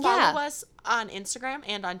friends. Yeah. Follow us on Instagram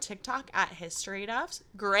and on TikTok at History Duffs.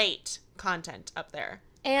 Great content up there.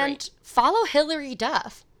 And Great. follow Hillary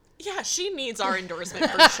Duff. Yeah, she needs our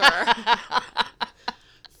endorsement for sure.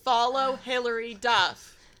 Follow Hillary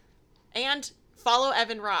Duff. And follow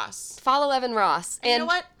Evan Ross. Follow Evan Ross. And you know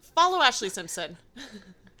what? Follow Ashley Simpson.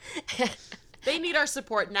 They need our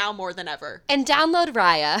support now more than ever. And download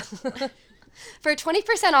Raya for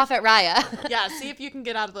 20% off at Raya. Yeah, see if you can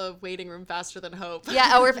get out of the waiting room faster than Hope.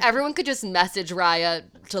 Yeah, or if everyone could just message Raya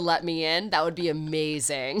to let me in, that would be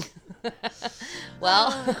amazing.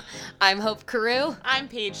 Well, I'm Hope Carew. I'm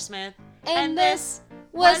Paige Smith. And this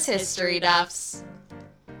was History Duffs.